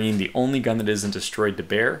possibility of bringing the only gun that isn't destroyed to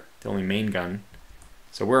bear. The only main gun.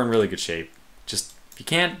 So we're in really good shape. Just, if you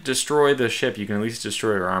can't destroy the ship, you can at least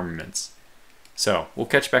destroy her armaments. So, we'll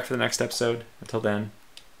catch you back for the next episode. Until then,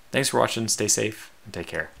 thanks for watching, stay safe, and take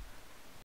care.